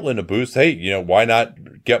Portland a boost. Hey, why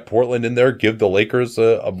not get Portland in there, give the Lakers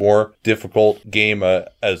a more difficult game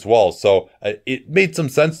as well. So it made some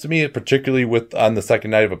sense to me, particularly on the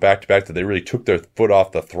second night of a back-to-back, that they really took their foot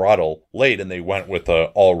off the throttle late and they went with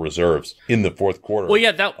all reserves in the fourth quarter. Well,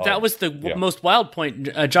 yeah, that was the most wild point.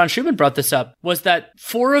 John Schumann brought this up, was that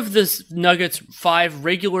 4 of the Nuggets' 5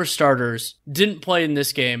 regular starters didn't play in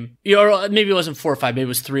this game. Or maybe it wasn't 4 or 5, maybe it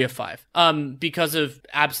was 3 of 5. Because of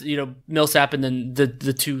Millsap and then the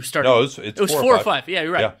 2 starters. No, it was 4 or 5. Yeah,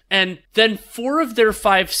 you're right. Yeah. And then 4 of their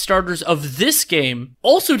 5 starters of this game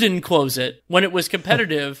also didn't close it when it was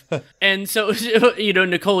competitive. And so,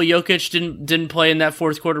 Nikola Jokic didn't play in that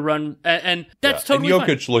fourth quarter run. And that's totally and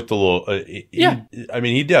Jokic fine. Looked a little,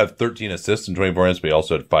 he did have 13 assists and 24 points, but he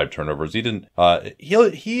also had 5 turnovers. He didn't,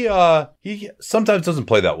 he sometimes doesn't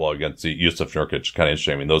play that well against Jusuf Nurkic. Kind of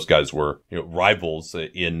interesting. I mean, those guys were rivals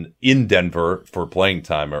in Denver for playing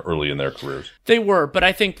time early in their careers. They were, but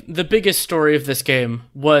I think the biggest story of this game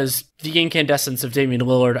was the incandescence of Damian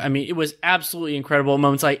Lillard. I mean, it was absolutely incredible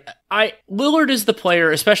moments. Like, Lillard is the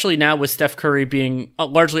player, especially now with Steph Curry being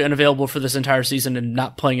largely unavailable for this entire season and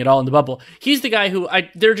not playing at all in the bubble. He's the guy who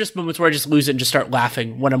there are just moments where I just lose it and just start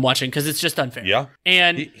laughing when I'm watching because it's just unfair. Yeah.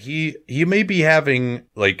 And he may be having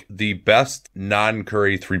like the best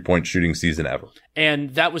non-Curry 3-point shooting season ever.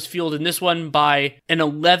 And that was fueled in this one by an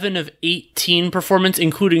 11 of 18 performance,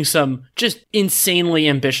 including some just insanely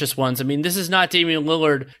ambitious ones. I mean, this is not Damian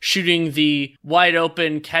Lillard shooting the wide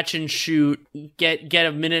open catch and shoot, get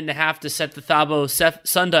a minute and a half to set the Thabo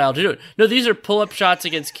sundial to do it. No, these are pull-up shots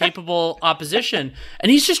against capable opposition,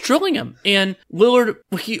 and he's just drilling them. And Lillard,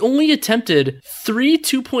 he only attempted 3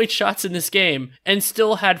 2-point shots in this game and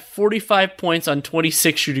still had 45 points on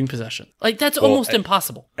 26 shooting possessions. Like, that's almost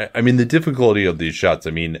impossible. I mean, the difficulty of these shots, I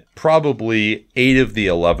mean, probably 8 of the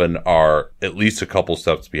 11 are at least a couple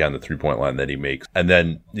steps behind the 3-point line that he makes. And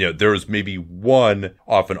then, there was maybe one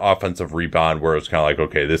off an offensive rebound where it was kind of like,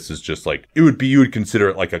 okay, this is just like, you would consider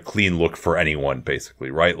it like a clean look for anyone, basically,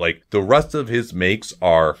 right? Like, the rest of his makes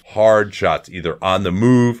are hard shots, either on the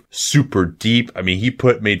move, super deep. I mean, he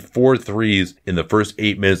made 4 threes in the first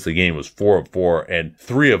 8 minutes of the game, was 4 of 4, and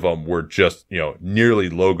 3 of them were just, nearly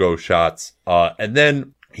logo shots. And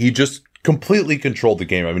then he just completely controlled the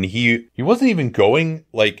game. I mean, he wasn't even going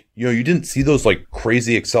like, you didn't see those like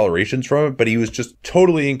crazy accelerations from it, but he was just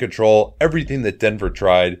totally in control. Everything that Denver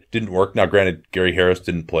tried didn't work. Now, granted, Gary Harris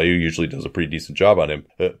didn't play, who usually does a pretty decent job on him,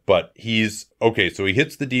 but he's okay. So he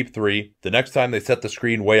hits the deep 3. The next time they set the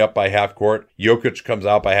screen way up by half court, Jokic comes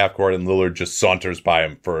out by half court and Lillard just saunters by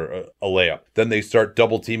him for a layup. Then they start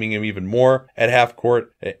double teaming him even more at half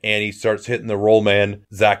court, and he starts hitting the roll man,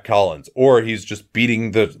 Zach Collins, or he's just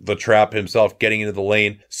beating the trap himself, getting into the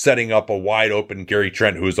lane, setting up a wide open Gary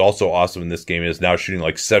Trent, who is also awesome in this game, is now shooting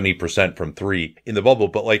like 70% from 3 in the bubble.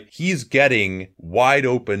 But like, he's getting wide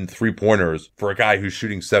open 3-pointers for a guy who's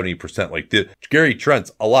shooting 70%. Like, Gary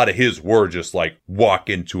Trent's, a lot of his were just like walk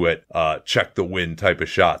into it, check the win type of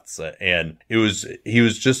shots. And he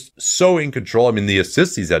was just so in control. I mean, the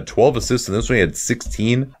assists, he's had 12 assists in this one. He had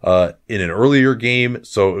 16 in an earlier game.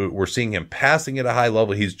 So we're seeing him passing at a high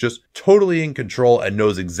level. He's just totally in control and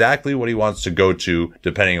knows exactly what he wants to go to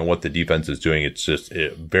depending on what the defense is doing. It's just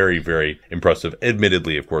very, very impressive.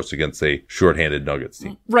 Admittedly, of course, against a shorthanded Nuggets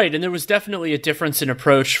team. Right, and there was definitely a difference in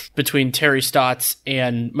approach between Terry Stotts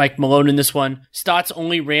and Mike Malone in this one. Stotts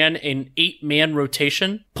only ran an 8-man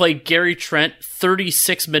rotation, played Gary Trent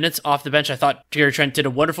 36 minutes off the bench. I thought Gary Trent did a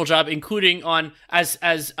wonderful job, including on, as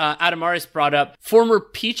Adam Aris brought up, former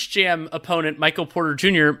Peach Jam opponent Michael Porter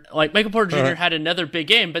Jr. Like, Michael Porter Jr. had another big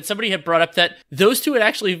game, but somebody had brought up that those two had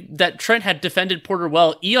actually, that Trent had defended Porter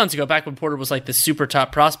well eons ago, back when Porter was like the super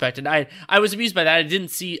top prospect. And I was amused by that. I didn't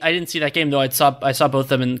see that game, though. I saw both of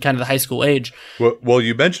them in kind of the high school age. Well,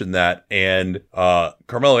 you mentioned that, and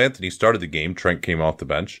Carmelo Anthony started the game. Trent came off the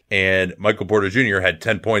bench, and Michael Porter Jr. had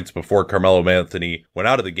 10 points before Carmelo Anthony went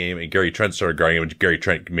out of the game, and Gary Trent started guarding him, and Gary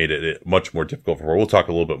Trent made it much more difficult for him. We'll talk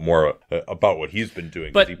a little bit more about what he's been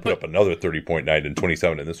doing, because he put up another 30-point night and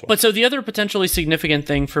 27 in this one. But so the other potentially significant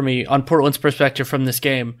thing for me on Portland's perspective from this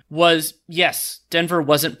game was, yes, Denver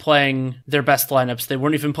wasn't playing their best lineups. They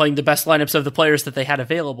weren't even playing the best lineups of the players that they had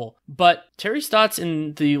available. But Terry Stotts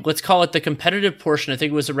in the, let's call it the competitive portion, I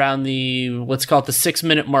think it was around the, let's call it the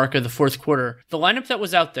 6-minute mark of the fourth quarter. The lineup that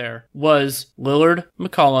was out there was Lillard,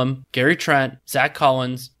 McCollum, Gary Trent, Zach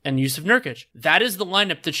Collins, and Yusuf Nurkic. That is the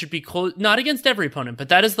lineup that should be not against every opponent, but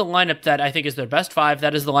that is the lineup that I think is their best 5.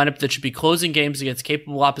 That is the lineup that should be closing games against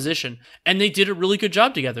capable opposition. And they did a really good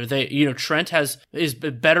job together. Trent is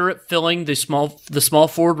better at filling the small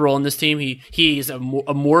forward role in this team. He is a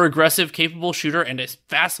more aggressive, capable shooter and a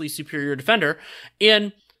vastly superior defender.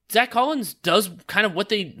 And Zach Collins does kind of what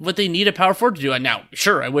they need a power forward to do. And now,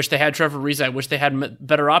 sure, I wish they had Trevor Ariza. I wish they had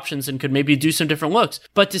better options and could maybe do some different looks.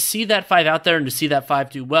 But to see that 5 out there and to see that 5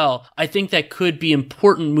 do well, I think that could be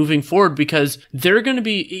important moving forward, because they're going to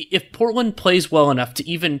be, if Portland plays well enough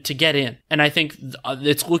to get in, and I think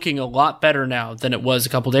it's looking a lot better now than it was a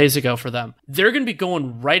couple days ago for them, they're going to be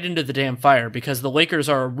going right into the damn fire, because the Lakers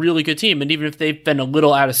are a really good team. And even if they've been a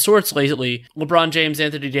little out of sorts lately, LeBron James,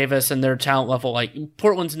 Anthony Davis, and their talent level, like,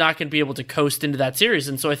 Portland's not going to be able to coast into that series.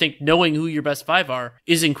 And so I think knowing who your best 5 are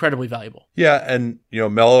is incredibly valuable. Yeah, and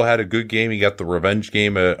Melo had a good game. He got the revenge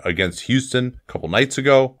game against Houston a couple nights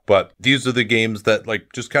ago. But these are the games that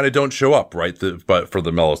just kind of don't show up, right? But for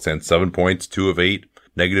the Melo stand, 7 points, 2 of 8.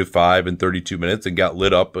 -5 in 32 minutes, and got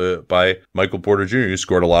lit up by Michael Porter Jr., who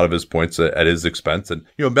scored a lot of his points at his expense. And,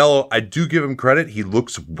 Melo, I do give him credit. He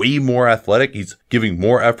looks way more athletic. He's giving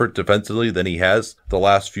more effort defensively than he has the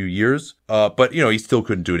last few years. But, he still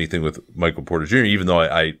couldn't do anything with Michael Porter Jr., even though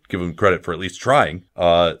I give him credit for at least trying.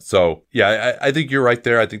 So, yeah, I think you're right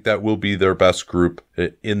there. I think that will be their best group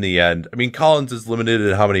in the end. I mean, Collins is limited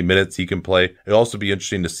in how many minutes he can play. It'll also be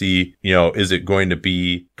interesting to see, is it going to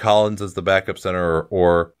be Collins as the backup center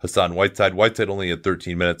or Hassan Whiteside? Whiteside only had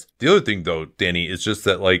 13 minutes. The other thing, though, Danny, is just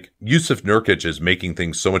that, Jusuf Nurkic is making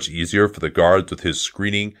things so much easier for the guards with his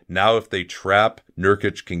screening. Now, if they trap,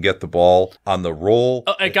 Nurkic can get the ball on the roll.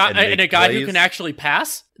 A guy who can actually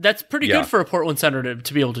pass? That's pretty good for a Portland center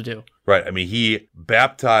to be able to do. Right. I mean, he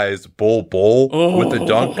baptized Bol with the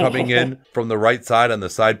dunk coming in from the right side on the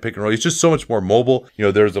side pick and roll. He's just so much more mobile.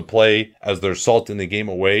 There's a play as they're salting the game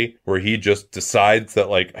away where he just decides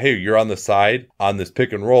that, hey, you're on the side on this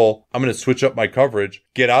pick and roll. I'm going to switch up my coverage,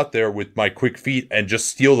 get out there with my quick feet and just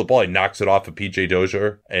steal the ball. He knocks it off of PJ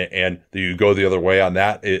Dozier and you go the other way on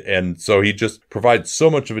that. And so he just provides so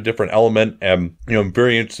much of a different element. And, I'm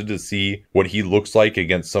very interested to see what he looks like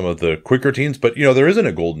against some of the quicker teams. But, there isn't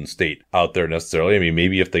a Golden State out there necessarily. I mean,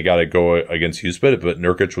 maybe if they got to go against Houston, but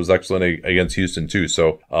Nurkic was excellent against Houston too.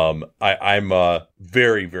 So I'm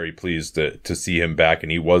very, very pleased to see him back.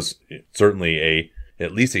 And he was certainly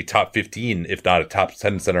at least a top 15, if not a top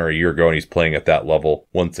 10 center a year ago, and he's playing at that level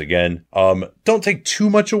once again. Don't take too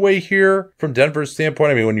much away here from Denver's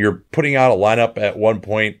standpoint. I mean, when you're putting out a lineup at one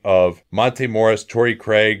point of Monte Morris, Torrey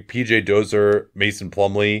Craig, PJ Dozier, Mason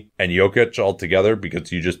Plumlee, and Jokic all together,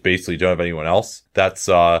 because you just basically don't have anyone else. That's,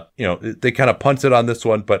 they kind of punted on this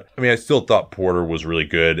one, but I mean, I still thought Porter was really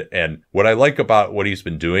good. And what I like about what he's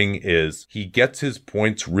been doing is he gets his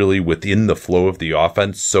points really within the flow of the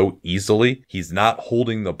offense so easily. He's not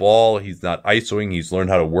holding the ball. He's not isoing. He's learned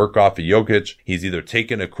how to work off of Jokic. He's either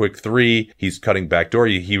taking a quick three. He's cutting backdoor.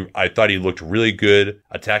 I thought he looked really good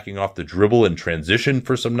attacking off the dribble and transition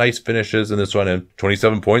for some nice finishes in this one. And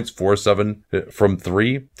 27 points, 4-7 from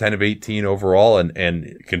 3, 10 of 18 overall,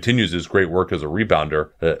 and continues his great work as a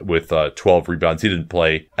rebounder with 12 rebounds. He didn't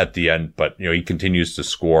play at the end, but he continues to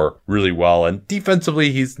score really well. And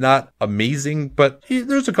defensively, he's not amazing, but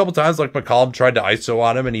there's a couple times like McCollum tried to ISO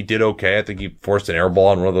on him and he did okay. I think he forced an air ball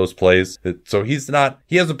on one of those plays. So he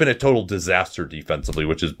hasn't been a total disaster defensively,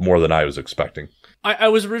 which is more than I was expecting. I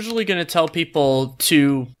was originally going to tell people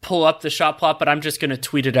to pull up the shot plot, but I'm just going to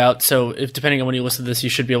tweet it out. So if depending on when you listen to this, you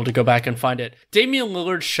should be able to go back and find it. Damian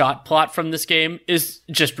Lillard's shot plot from this game is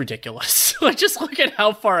just ridiculous. Just look at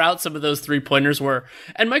how far out some of those 3-pointers were.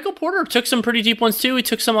 And Michael Porter took some pretty deep ones too. He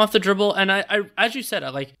took some off the dribble. And I as you said,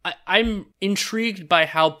 I'm intrigued by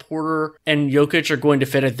how Porter and Jokic are going to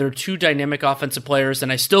fit it. They're two dynamic offensive players.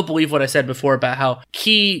 And I still believe what I said before about how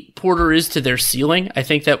key Porter is to their ceiling. I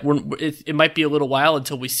think that it might be a little while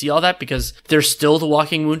until we see all that because they're still the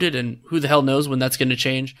walking wounded, and who the hell knows when that's going to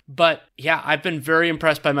change. But yeah, I've been very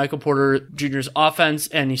impressed by Michael Porter Jr.'s offense,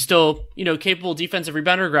 and he's still, capable defensive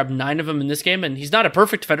rebounder, grabbed 9 of them in this game, and he's not a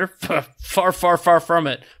perfect defender, far, far, far from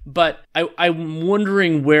it. But I'm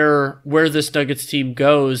wondering where this Nuggets team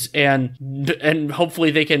goes, and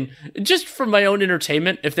hopefully they can, just for my own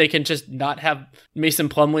entertainment, if they can just not have Mason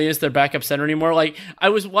Plumlee as their backup center anymore. I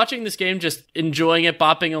was watching this game, just enjoying it,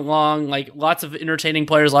 bopping along, lots of entertaining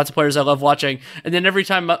players, lots of players I love watching. And then every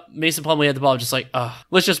time Mason Plumlee had the ball, I'm just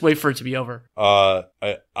let's just wait for it to be over.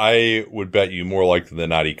 I would bet you more likely than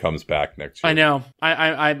not he comes back next year. I know.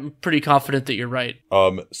 I'm pretty confident that you're right.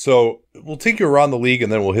 So we'll take you around the league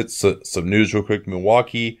and then we'll hit some news real quick.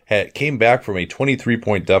 Milwaukee came back from a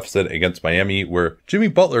 23-point deficit against Miami, where Jimmy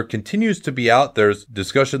Butler continues to be out. There's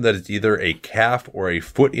discussion that it's either a calf or a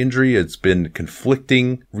foot injury. It's been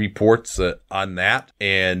conflicting reports on that.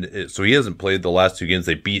 And so he hasn't played the last 2 games.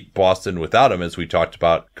 They beat Boston without him, as we talked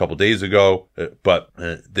about a couple days ago. But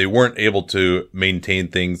they weren't able to maintain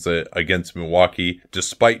things against Milwaukee,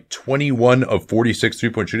 despite 21 of 46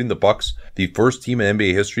 3-point shooting. The Bucks, the first team in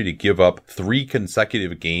NBA history to give up 3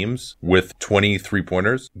 consecutive games with 20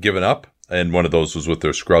 3-pointers given up. And one of those was with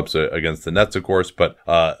their scrubs against the Nets, of course. But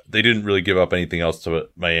they didn't really give up anything else to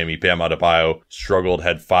Miami. Bam Adebayo struggled,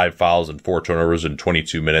 had 5 fouls and 4 turnovers in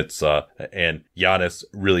 22 minutes. And Giannis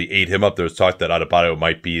really ate him up. There was talk that Adebayo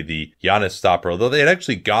might be the Giannis stopper, although they had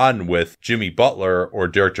actually gone with Jimmy Butler or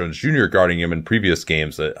Derrick Jones Jr. guarding him in previous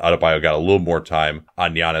games. Adebayo got a little more time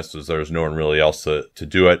on Giannis, as there was no one really else to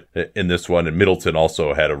do it in this one. And Middleton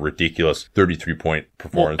also had a ridiculous 33-point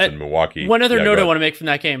performance in Milwaukee. One other note I want to make from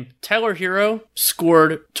that game: Tyler superhero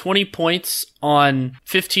scored 20 points on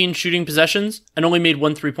 15 shooting possessions and only made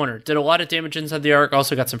 1 3-pointer. Did a lot of damage inside the arc,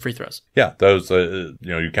 also got some free throws. Yeah, those,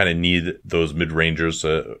 you kind of need those mid-rangers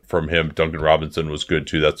from him. Duncan Robinson was good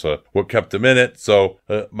too. That's what kept him in it. So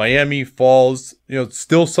Miami falls,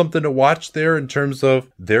 still something to watch there in terms of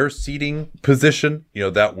their seeding position.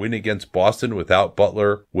 That win against Boston without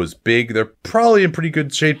Butler was big. They're probably in pretty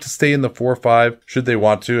good shape to stay in the 4-5 should they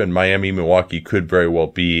want to. And Milwaukee could very well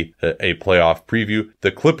be a playoff preview.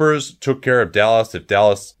 The Clippers took care of Dallas. If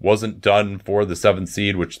Dallas wasn't done for the 7th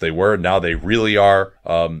seed, which they were, now they really are.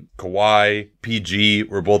 Kawhi, PG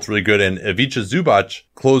were both really good. And Ivica Zubac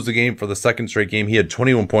closed the game for the second straight game. He had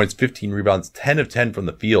 21 points, 15 rebounds, 10 of 10 from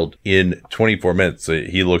the field in 24 minutes. So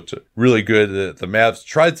he looked really good. The Mavs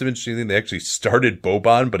tried some interesting things. They actually started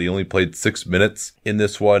Boban, but he only played 6 minutes in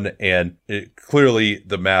this one. And clearly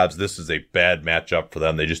the Mavs, this is a bad matchup for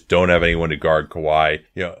them. They just don't have anyone to guard Kawhi.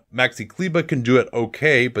 Maxi Kleber can do it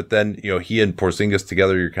okay, but then, he and Porzingis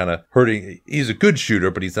together, you're kind of hurting. He's a good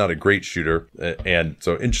shooter, but he's not a great shooter. And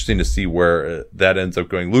so interesting to see where that ends up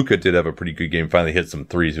going. Luka did have a pretty good game, finally hit some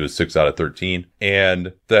threes. He was 6 out of 13.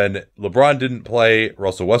 And then LeBron didn't play.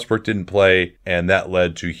 Russell Westbrook didn't play. And that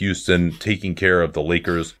led to Houston taking care of the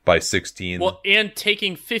Lakers by 16. Well, and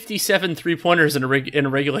taking 57 3-pointers in a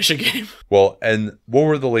regulation game. Well, and what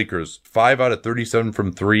were the Lakers? 5 out of 37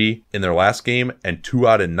 from 3 in their last game and 2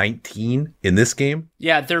 out of 19 in this game.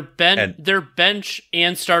 Yeah, their bench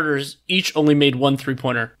and starters each only made 1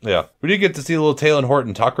 3-pointer. Yeah. We did get to see a little Talen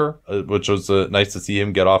Horton-Tucker, which was nice to see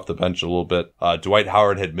him get off the bench a little bit. Dwight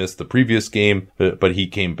Howard had missed the previous game, but he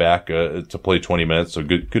came back to play 20 minutes. So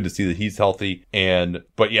good to see that he's healthy.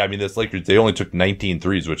 But yeah, this Lakers, they only took 19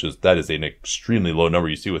 threes, that is an extremely low number.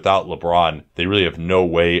 You see, without LeBron, they really have no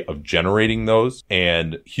way of generating those.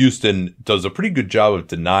 And Houston does a pretty good job of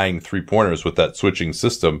denying 3-pointers with that switching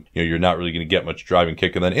system. You're not really going to get much driving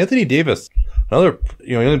kick. And then Anthony Davis,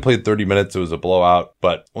 he only played 30 minutes. It was a blowout,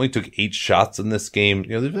 but only took 8 shots in this game.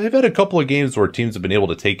 They've had a couple of games where teams have been able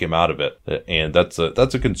to take him out of it. And that's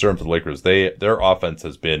a concern for the Lakers. Their offense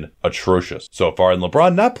has been atrocious so far. And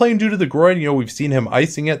LeBron not playing due to the groin. We've seen him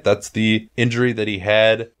icing it. That's the injury that he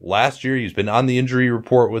had last year. He's been on the injury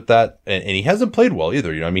report with that. And he hasn't played well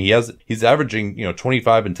either. He's averaging,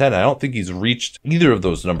 25 and 10. I don't think he's reached either of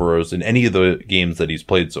those numbers in any of the games that he's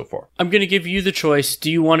played so far. I'm going to give you the choice. Do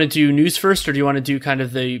you want to do news first, or do you want to do kind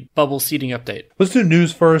of the bubble seeding update? Let's do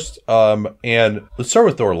news first. And let's start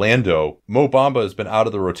with Orlando. Mo Bamba has been out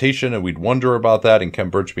of the rotation, and we'd wonder about that, and Ken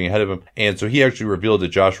Birch being ahead of him. And so he actually revealed to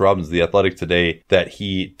Josh Robbins, The Athletic, today that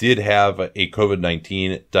he did have a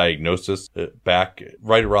COVID-19 diagnosis back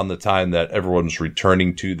right around the time that everyone was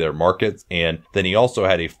returning to their markets. And then he also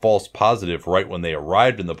had a false positive right when they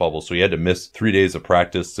arrived in the bubble. So he had to miss 3 days of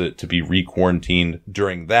practice to be re-quarantined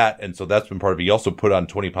during that. And so that's been part of it. He also put on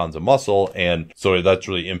 20 pounds of muscle. And so that's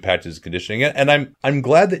really impacted his conditioning. And I'm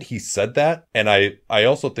glad that he said that. And I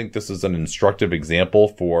also think this is an instructive example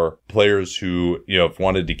for players who, have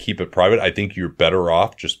wanted to keep it private. I think you're better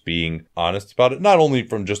off just being honest about it, not only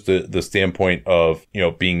from just the standpoint of,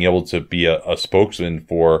 being able to be a spokesman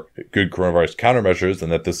for good coronavirus countermeasures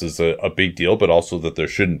and that this is a big deal, but also that there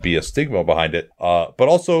shouldn't be a stigma behind it. But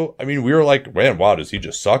also, we were like, man, wow, does he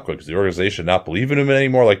just suck? Like, does the organization not believe in him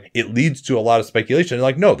anymore? Like, it leads to a lot of speculation.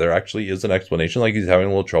 And no, there actually is an explanation. Like, he's having a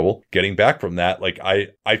little trouble getting back from that. Like,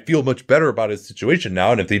 I feel much better about his situation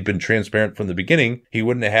now. And if they'd been transparent from the beginning, he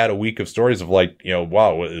wouldn't have had a week of stories of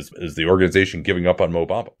wow, is the organization giving up on Mo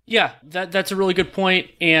Bamba? Yeah, that's a really good point.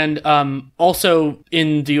 And also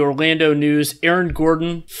in the Orlando news, Aaron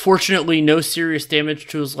Gordon, fortunately, no serious damage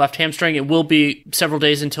to his left hamstring. It will be several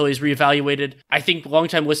days until he's reevaluated. I think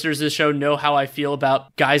longtime listeners of the show know how I feel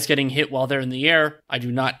about guys getting hit while they're in the air. I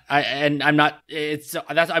do not. I'm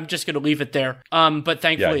just going to leave it there. But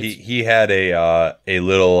thankfully, yeah, he had a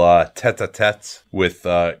little tete-a-tete with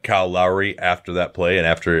Kyle Lowry after that play, and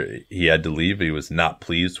after he had to leave, he was not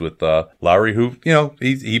pleased with Lowry, who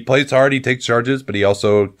he plays hard, he takes charges, but he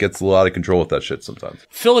also gets a little out of control with that shit sometimes.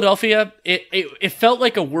 Philadelphia, it felt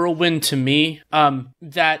like a whirlwind to me.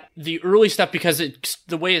 That the early stuff, because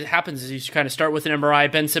the way it happens is you kind of start with an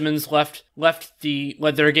MRI. Ben Simmons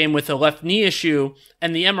led their game with a left knee issue,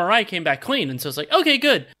 and the MRI came back clean, and so it's like, okay,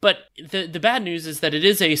 good. But the bad news is that it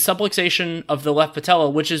is a subluxation of the left patella,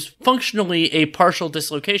 which is functionally a partial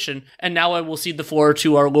dislocation. And now I will cede the floor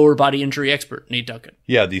to our lower body injury expert, Nate Duncan.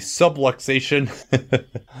 Yeah, the subluxation.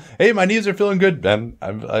 Hey, my knees are feeling good, Ben.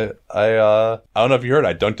 I don't know if you heard,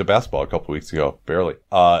 I dunked a basketball a couple weeks ago, barely.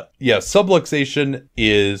 Yeah, subluxation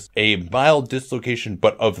is a mild dislocation,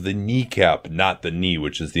 but of the kneecap, not the knee,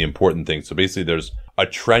 which is the important thing. So basically, there's a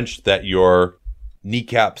trench that your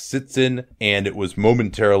kneecap sits in, and it was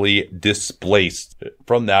momentarily displaced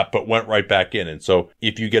from that, but went right back in. And so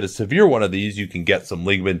if you get a severe one of these, you can get some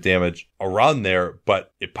ligament damage around there,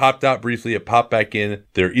 but it popped out briefly, it popped back in.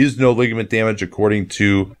 There is no ligament damage according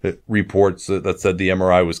to reports that said the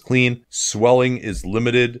MRI was clean. Swelling is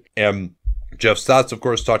limited, and Jeff Stotts, of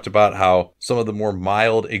course, talked about how some of the more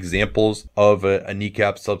mild examples of a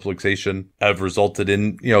kneecap subluxation have resulted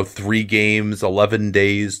in, 3 games, 11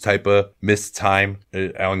 days type of missed time.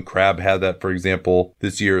 Alan Crabb had that, for example,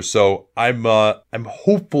 this year. So I'm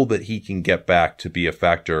hopeful that he can get back to be a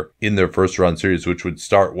factor in their first round series, which would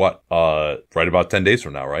start right about 10 days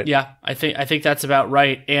from now, right? Yeah, I think that's about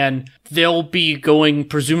right. And they'll be going,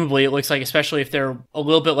 presumably, it looks like, especially if they're a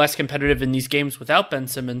little bit less competitive in these games without Ben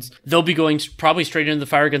Simmons, they'll be going probably straight into the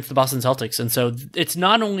fire against the Boston Celtics. And so it's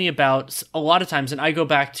not only about, a lot of times, and I go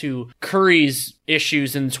back to Curry's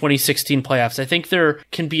issues in the 2016 playoffs, I think there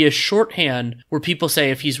can be a shorthand where people say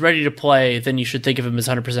if he's ready to play, then you should think of him as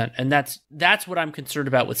 100%. And that's what I'm concerned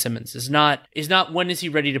about with Simmons, is not when is he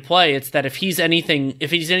ready to play. It's that if he's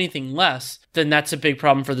anything less, then that's a big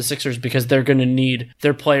problem for the Sixers, because they're going to need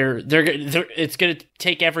their player. It's going to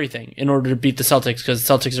take everything in order to beat the Celtics, because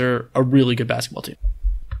the Celtics are a really good basketball team.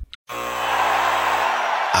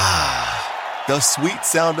 The sweet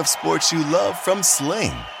sound of sports you love from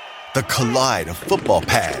Sling. The collide of football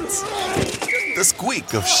pads. The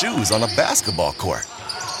squeak of shoes on a basketball court.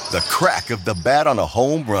 The crack of the bat on a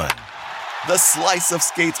home run. The slice of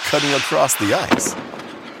skates cutting across the ice.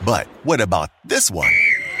 But what about this one?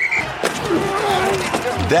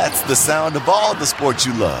 That's the sound of all the sports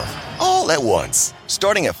you love, all at once.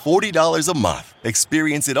 Starting at $40 a month.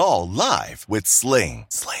 Experience it all live with Sling.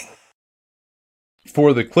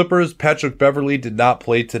 For the Clippers, Patrick Beverley did not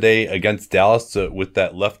play today against Dallas with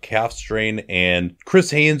that left calf strain, and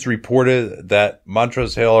Chris Haynes reported that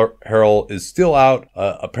Montrezl Harrell is still out.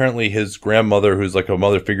 Apparently his grandmother, who's like a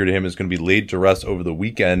mother figure to him, is going to be laid to rest over the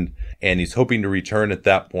weekend, and he's hoping to return at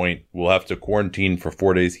that point. We'll have to quarantine for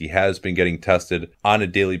 4 days. He has been getting tested on a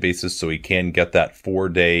daily basis, so he can get that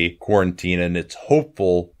 4-day quarantine, and it's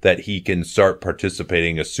hopeful that he can start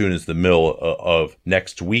participating as soon as the middle of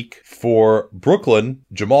next week. For Brooklyn,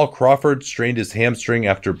 Jamal Crawford strained his hamstring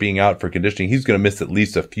after being out for conditioning. He's going to miss at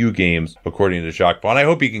least a few games, according to Jacques Vaughn. I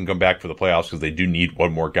hope he can come back for the playoffs, because they do need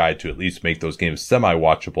one more guy to at least make those games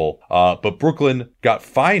semi-watchable. But Brooklyn got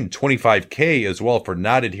fined $25,000 as well for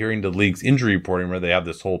not adhering to the league's injury reporting, where they have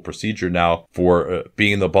this whole procedure now for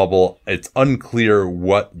being in the bubble. It's unclear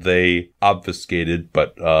what they obfuscated,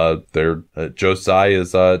 but Joe Tsai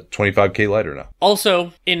is $25,000 lighter now.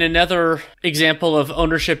 Also, in another example of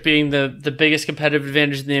ownership being the biggest competitive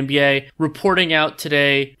advantage in the NBA, reporting out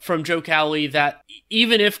today from Joe Cowley that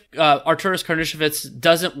even if Arturas Karnisovas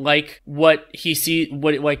doesn't like what he sees,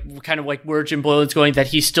 where Jim Boylen's going, that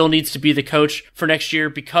he still needs to be the coach for next year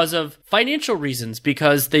because of financial reasons,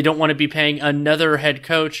 because they don't want to be paying another head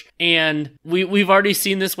coach. And we've already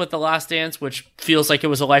seen this with The Last Dance, which feels like it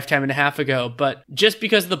was a lifetime and a half ago. But just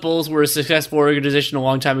because the Bulls were a successful organization a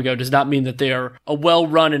long time ago does not mean that they are a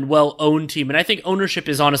well-run and well-owned team. And I think ownership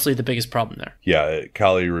is honestly the biggest problem there. Yeah,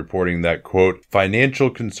 Cowley reporting that, quote, financial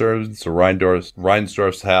concerns the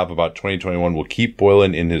Reinsdorfs have about 2021 will keep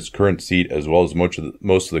Boylen in his current seat, as well as most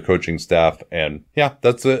of the coaching staff. And yeah,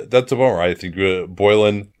 that's a bummer. I think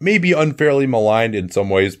Boylen may be unfairly maligned in some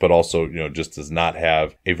ways, but also, just does not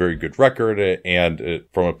have a very good record. And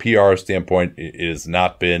from a PR standpoint, it has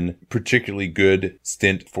not been particularly good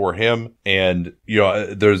stint for him. And,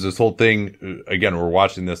 there's this whole thing, again, we're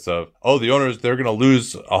watching this of, the owners, they're going to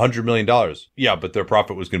lose $100 million. Yeah, but their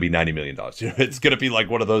profit was going to be $90 million. It's going to be like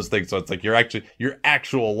one of those things. So it's like your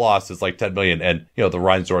actual loss is like $10 million. And, the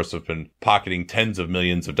Reinsdorfs have been pocketing tens of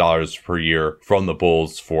millions of dollars per year from the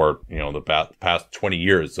Bulls for, the past 20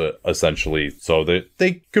 years, essentially. So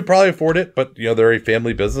they could probably afford it, but, they're a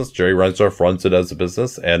family business. Jerry Reinsdorf runs it as a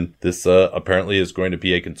business, and this apparently is going to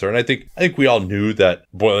be a concern. I think we all knew that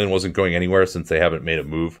Boylen wasn't going anywhere, since they haven't made a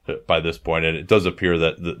move by this point. And it does appear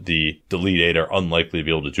that the Elite Eight are unlikely to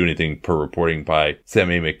be able to do anything, per reporting by Sam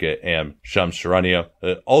Amick and Shams Charania.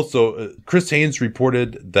 Also, Chris Haynes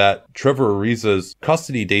reported that Trevor Ariza's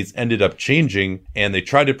custody dates ended up changing, and they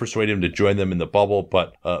tried to persuade him to join them in the bubble,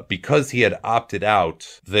 but because he had opted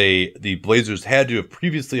out, the Blazers had to have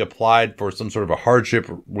previously applied for some sort of a hardship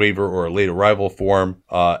waiver or a late arrival form,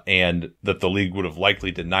 and that the league would have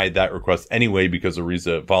likely denied that request anyway, because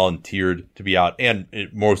Ariza volunteered to be out, and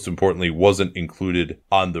it, most importantly, wasn't included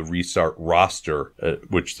on the restart roster,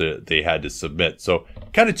 which they had to submit. So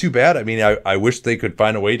kind of too bad. I mean, I wish they could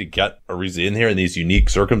find a way to get Ariza in here in these unique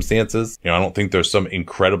circumstances. I don't think there's some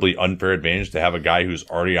incredibly unfair advantage to have a guy who's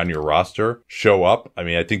already on your roster show up. I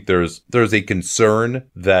mean, I think there's a concern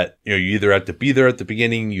that, you either have to be there at the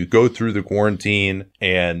beginning, you go through the quarantine,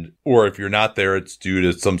 or if you're not there, it's due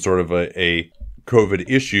to some sort of a COVID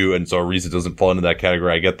issue, and so Ariza doesn't fall into that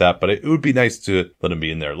category. I get that, but it would be nice to let him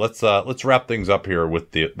be in there. Let's wrap things up here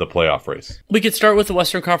with the playoff race. We could start with the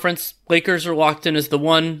Western Conference. Lakers are locked in as the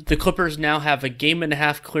 1. The Clippers now have a 1.5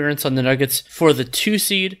 game clearance on the Nuggets for the 2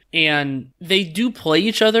 seed, and they do play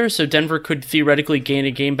each other, so Denver could theoretically gain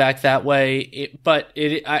a game back that way,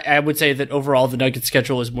 I would say that overall the Nuggets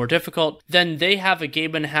schedule is more difficult. Then they have a 1.5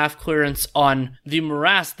 game clearance on the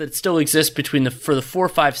morass that still exists for the 4,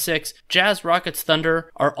 5, 6. Jazz, Rockets, Thunder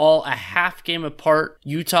are all a half game apart.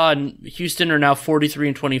 Utah and Houston are now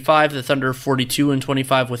 43-25. The Thunder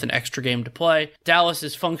 42-25 with an extra game to play. Dallas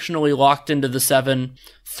is functionally locked into the 7,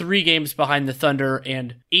 3 games behind the Thunder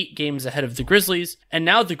and 8 games ahead of the Grizzlies. And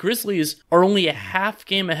now the Grizzlies are only a half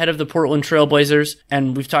game ahead of the Portland Trailblazers.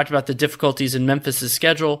 And we've talked about the difficulties in Memphis'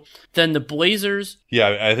 schedule. Then the Blazers.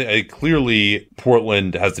 Yeah, I think clearly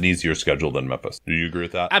Portland has an easier schedule than Memphis. Do you agree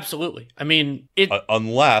with that? Absolutely. I mean,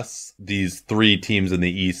 unless these 3 teams in the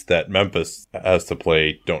East that Memphis has to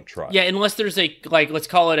play don't try. Yeah, unless there's let's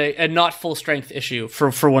call it a not full strength issue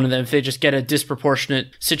for one of them, if they just get a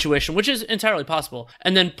disproportionate situation, which is entirely possible.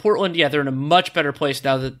 And then Portland, yeah, they're in a much better place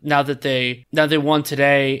now that they won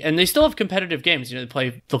today, and they still have competitive games. They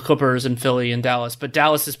play the Clippers and Philly and Dallas, but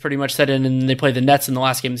Dallas is pretty much set in, and they play the Nets in the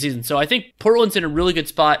last game of the season. So I think Portland's in a really good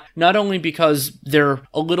spot, not only because they're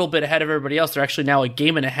a little bit ahead of everybody else, they're actually now a 1.5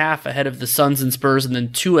 game ahead of the Suns and Spurs, and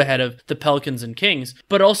then 2 ahead of the Pelicans and Kings,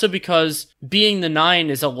 but also because being the 9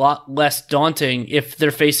 is a lot less daunting if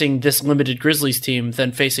they're facing this limited Grizzlies team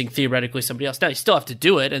than facing theoretically somebody else. Now, you still have to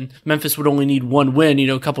do it, and Memphis would only need 1 win,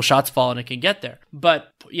 a couple shots fall and it can get there.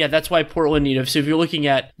 But yeah, that's why Portland, so if you're looking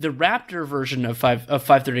at the Raptor version of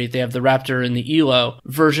 538, they have the Raptor and the ELO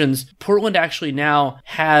versions. Portland actually now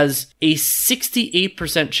has a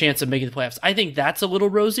 68% chance of making the playoffs. I think that's a little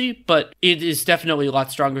rosy, but it is definitely a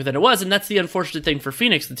lot stronger than it was. And that's the unfortunate thing for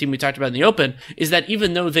Phoenix, the team we talked about in the Open, is that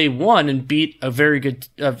even though they won and beat a very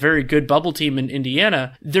good bubble team in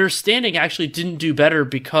Indiana, their standing actually didn't do better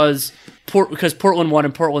because Portland won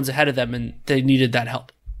and Portland's ahead of them, and they needed that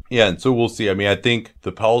help. Yeah, and so we'll see. I mean, I think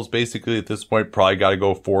the Pels basically at this point probably got to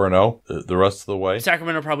go 4-0 the rest of the way.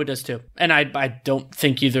 Sacramento probably does too. And I don't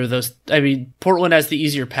think either of those. I mean, Portland has the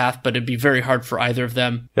easier path, but it'd be very hard for either of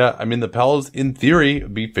them. Yeah, I mean, the Pels, in theory,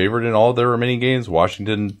 would be favored in all of their remaining games.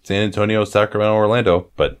 Washington, San Antonio, Sacramento,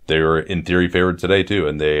 Orlando. But they were, in theory, favored today too,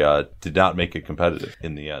 and they did not make it competitive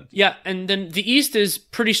in the end. Yeah, and then the East is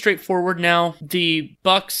pretty straightforward now. The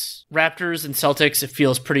Bucks, Raptors, and Celtics, it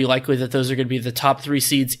feels pretty likely that those are going to be the top 3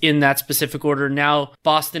 seeds in that specific order. Now,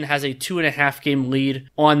 Boston has a 2.5 game lead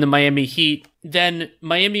on the Miami Heat. Then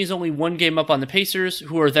Miami is only 1 game up on the Pacers,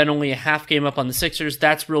 who are then only a half game up on the Sixers.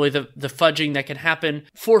 That's really the fudging that can happen.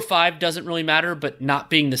 4-5 doesn't really matter, but not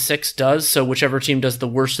being the 6 does. So whichever team does the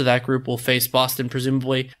worst of that group will face Boston,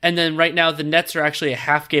 presumably. And then right now, the Nets are actually a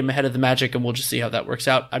half game ahead of the Magic, and we'll just see how that works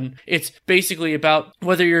out. It's basically about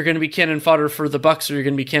whether you're going to be cannon fodder for the Bucks or you're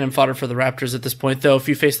going to be cannon fodder for the Raptors at this point. Though if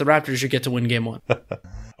you face the Raptors, you get to win game 1.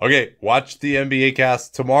 Okay, watch the NBA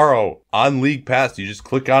cast tomorrow on League Pass. You just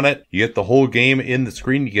click on it. You get the whole game in the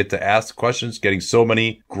screen. You get to ask questions, getting so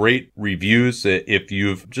many great reviews. If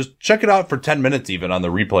you've just check it out for 10 minutes even on the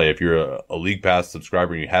replay, if you're a League Pass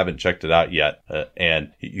subscriber and you haven't checked it out yet,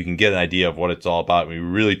 and you can get an idea of what it's all about. We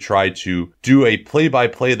really try to do a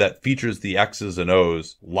play-by-play that features the X's and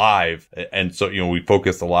O's live. And so, we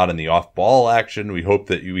focus a lot on the off-ball action. We hope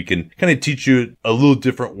that we can kind of teach you a little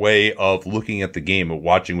different way of looking at the game and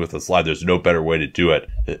watching with us live. There's no better way to do it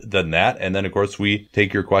than that. And then, of course, we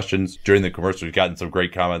take your questions during the commercial. We've gotten some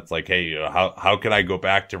great comments like, hey, how can I go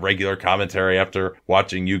back to regular commentary after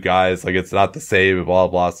watching you guys? Like, it's not the same, blah,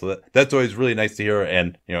 blah. So that's always really nice to hear.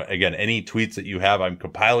 And, again, any tweets that you have, I'm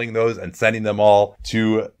compiling those and sending them all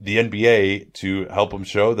to the NBA to help them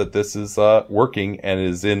show that this is working and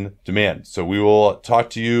is in demand. So we will talk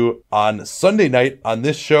to you on Sunday night on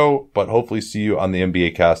this show, but hopefully see you on the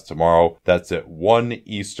NBA cast tomorrow. That's at 1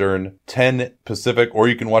 Eastern, 10 Pacific, or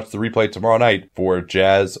you can watch the replay tomorrow night for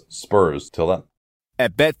Jazz Spurs. Till then.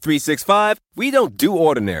 At Bet365, we don't do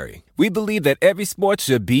ordinary. We believe that every sport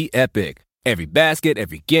should be epic. Every basket,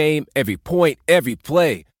 every game, every point, every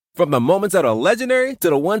play. From the moments that are legendary to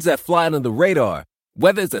the ones that fly under the radar.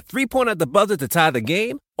 Whether it's a three-pointer at the buzzer to tie the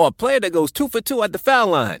game or a player that goes 2 for 2 at the foul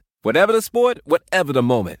line. Whatever the sport, whatever the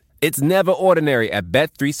moment. It's never ordinary at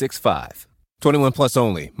Bet365. 21 plus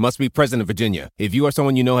only. Must be present in Virginia. If you or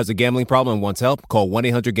someone you know has a gambling problem and wants help, call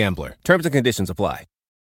 1-800-GAMBLER. Terms and conditions apply.